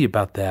guilty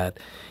about that.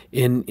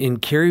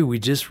 And Carrie, we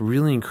just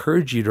really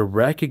encourage you to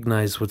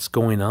recognize what's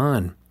going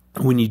on.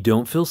 When you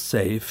don't feel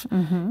safe,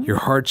 your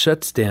heart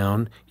shuts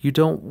down, you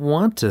don't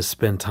want to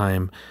spend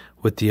time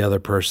with the other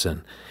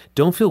person.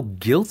 Don't feel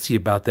guilty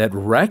about that.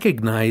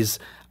 Recognize,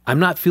 I'm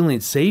not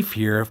feeling safe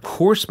here. Of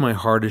course my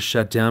heart is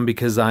shut down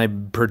because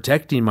I'm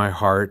protecting my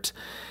heart.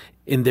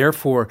 And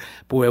therefore,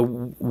 boy,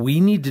 we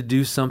need to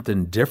do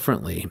something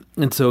differently.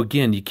 And so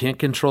again, you can't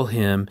control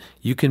him.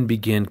 You can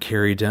begin,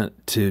 Carrie,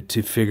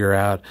 to figure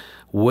out,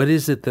 what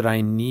is it that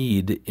I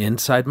need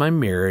inside my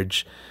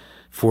marriage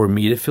for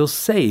me to feel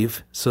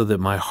safe so that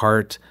my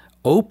heart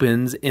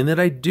opens and that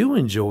I do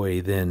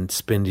enjoy then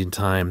spending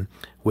time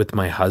with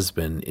my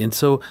husband. And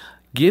so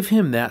give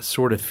him that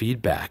sort of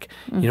feedback.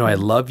 I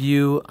love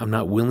you. I'm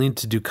not willing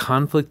to do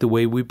conflict the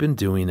way we've been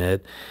doing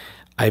it.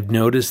 I've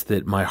noticed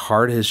that my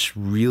heart has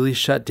really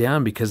shut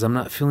down because I'm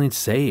not feeling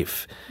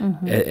safe.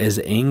 As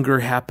anger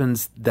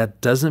happens,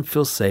 that doesn't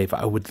feel safe.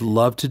 I would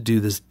love to do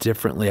this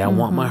differently. I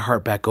want my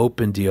heart back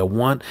open to you. I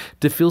want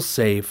to feel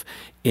safe.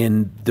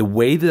 And the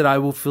way that I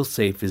will feel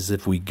safe is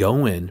if we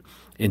go in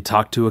and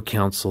talk to a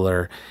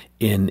counselor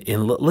And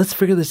let's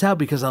figure this out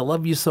because I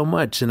love you so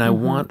much. And I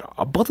want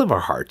both of our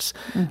hearts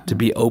to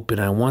be open.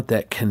 I want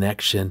that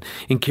connection.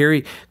 And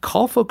Carrie,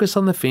 call Focus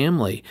on the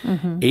Family.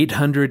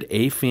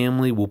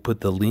 800-A-FAMILY. We'll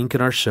put the link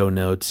in our show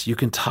notes. You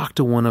can talk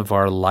to one of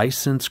our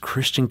licensed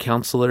Christian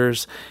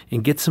counselors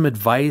and get some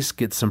advice,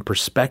 get some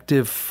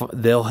perspective.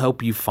 They'll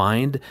help you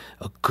find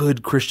a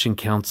good Christian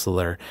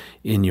counselor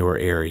in your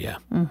area.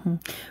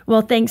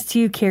 Well, thanks to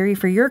you, Carrie,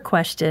 for your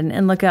question.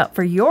 And look out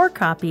for your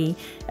copy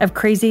of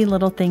Crazy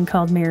Little Thing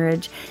Called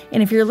Marriage.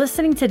 And if you're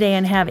listening today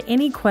and have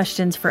any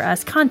questions for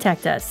us,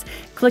 contact us.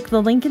 Click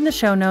the link in the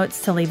show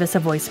notes to leave us a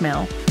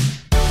voicemail.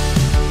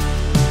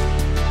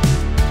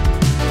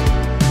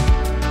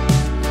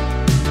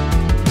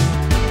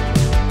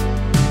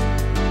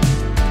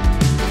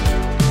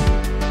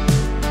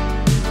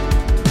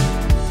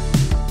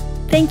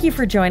 Thank you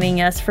for joining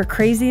us for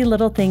Crazy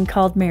Little Thing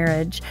Called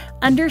Marriage.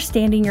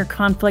 Understanding your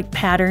conflict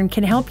pattern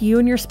can help you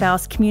and your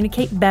spouse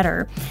communicate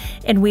better.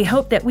 And we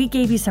hope that we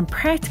gave you some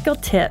practical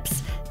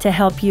tips to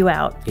help you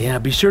out. Yeah,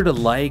 be sure to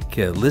like,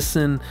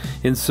 listen,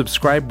 and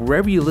subscribe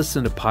wherever you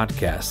listen to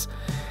podcasts.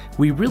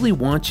 We really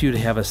want you to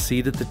have a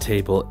seat at the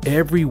table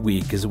every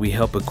week as we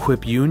help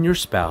equip you and your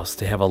spouse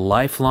to have a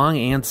lifelong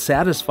and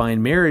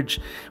satisfying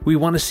marriage. We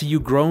want to see you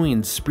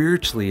growing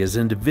spiritually as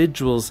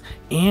individuals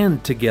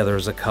and together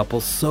as a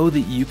couple so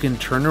that you can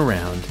turn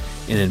around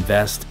and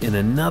invest in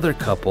another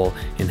couple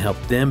and help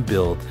them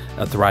build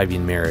a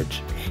thriving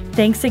marriage.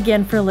 Thanks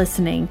again for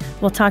listening.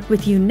 We'll talk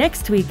with you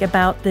next week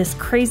about this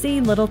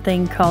crazy little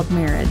thing called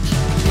marriage.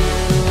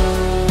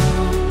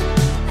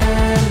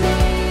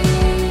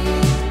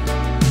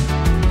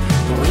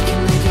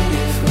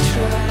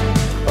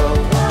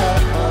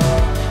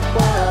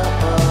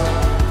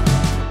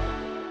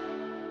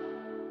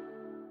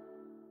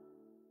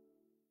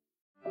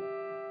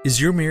 Is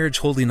your marriage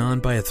holding on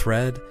by a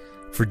thread?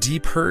 For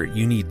deep hurt,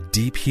 you need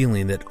deep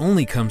healing that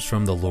only comes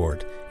from the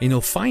Lord. And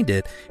you'll find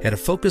it at a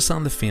Focus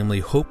on the Family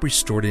Hope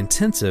Restored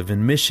Intensive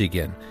in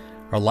Michigan.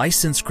 Our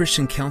licensed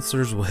Christian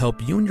counselors will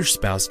help you and your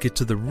spouse get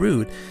to the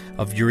root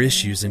of your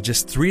issues in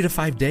just 3 to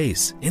 5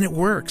 days. And it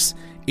works.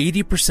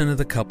 80% of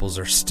the couples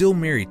are still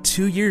married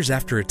 2 years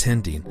after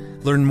attending.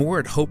 Learn more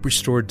at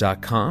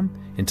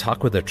hoperestored.com and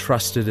talk with a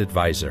trusted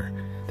advisor.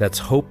 That's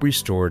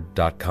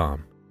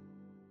hoperestored.com.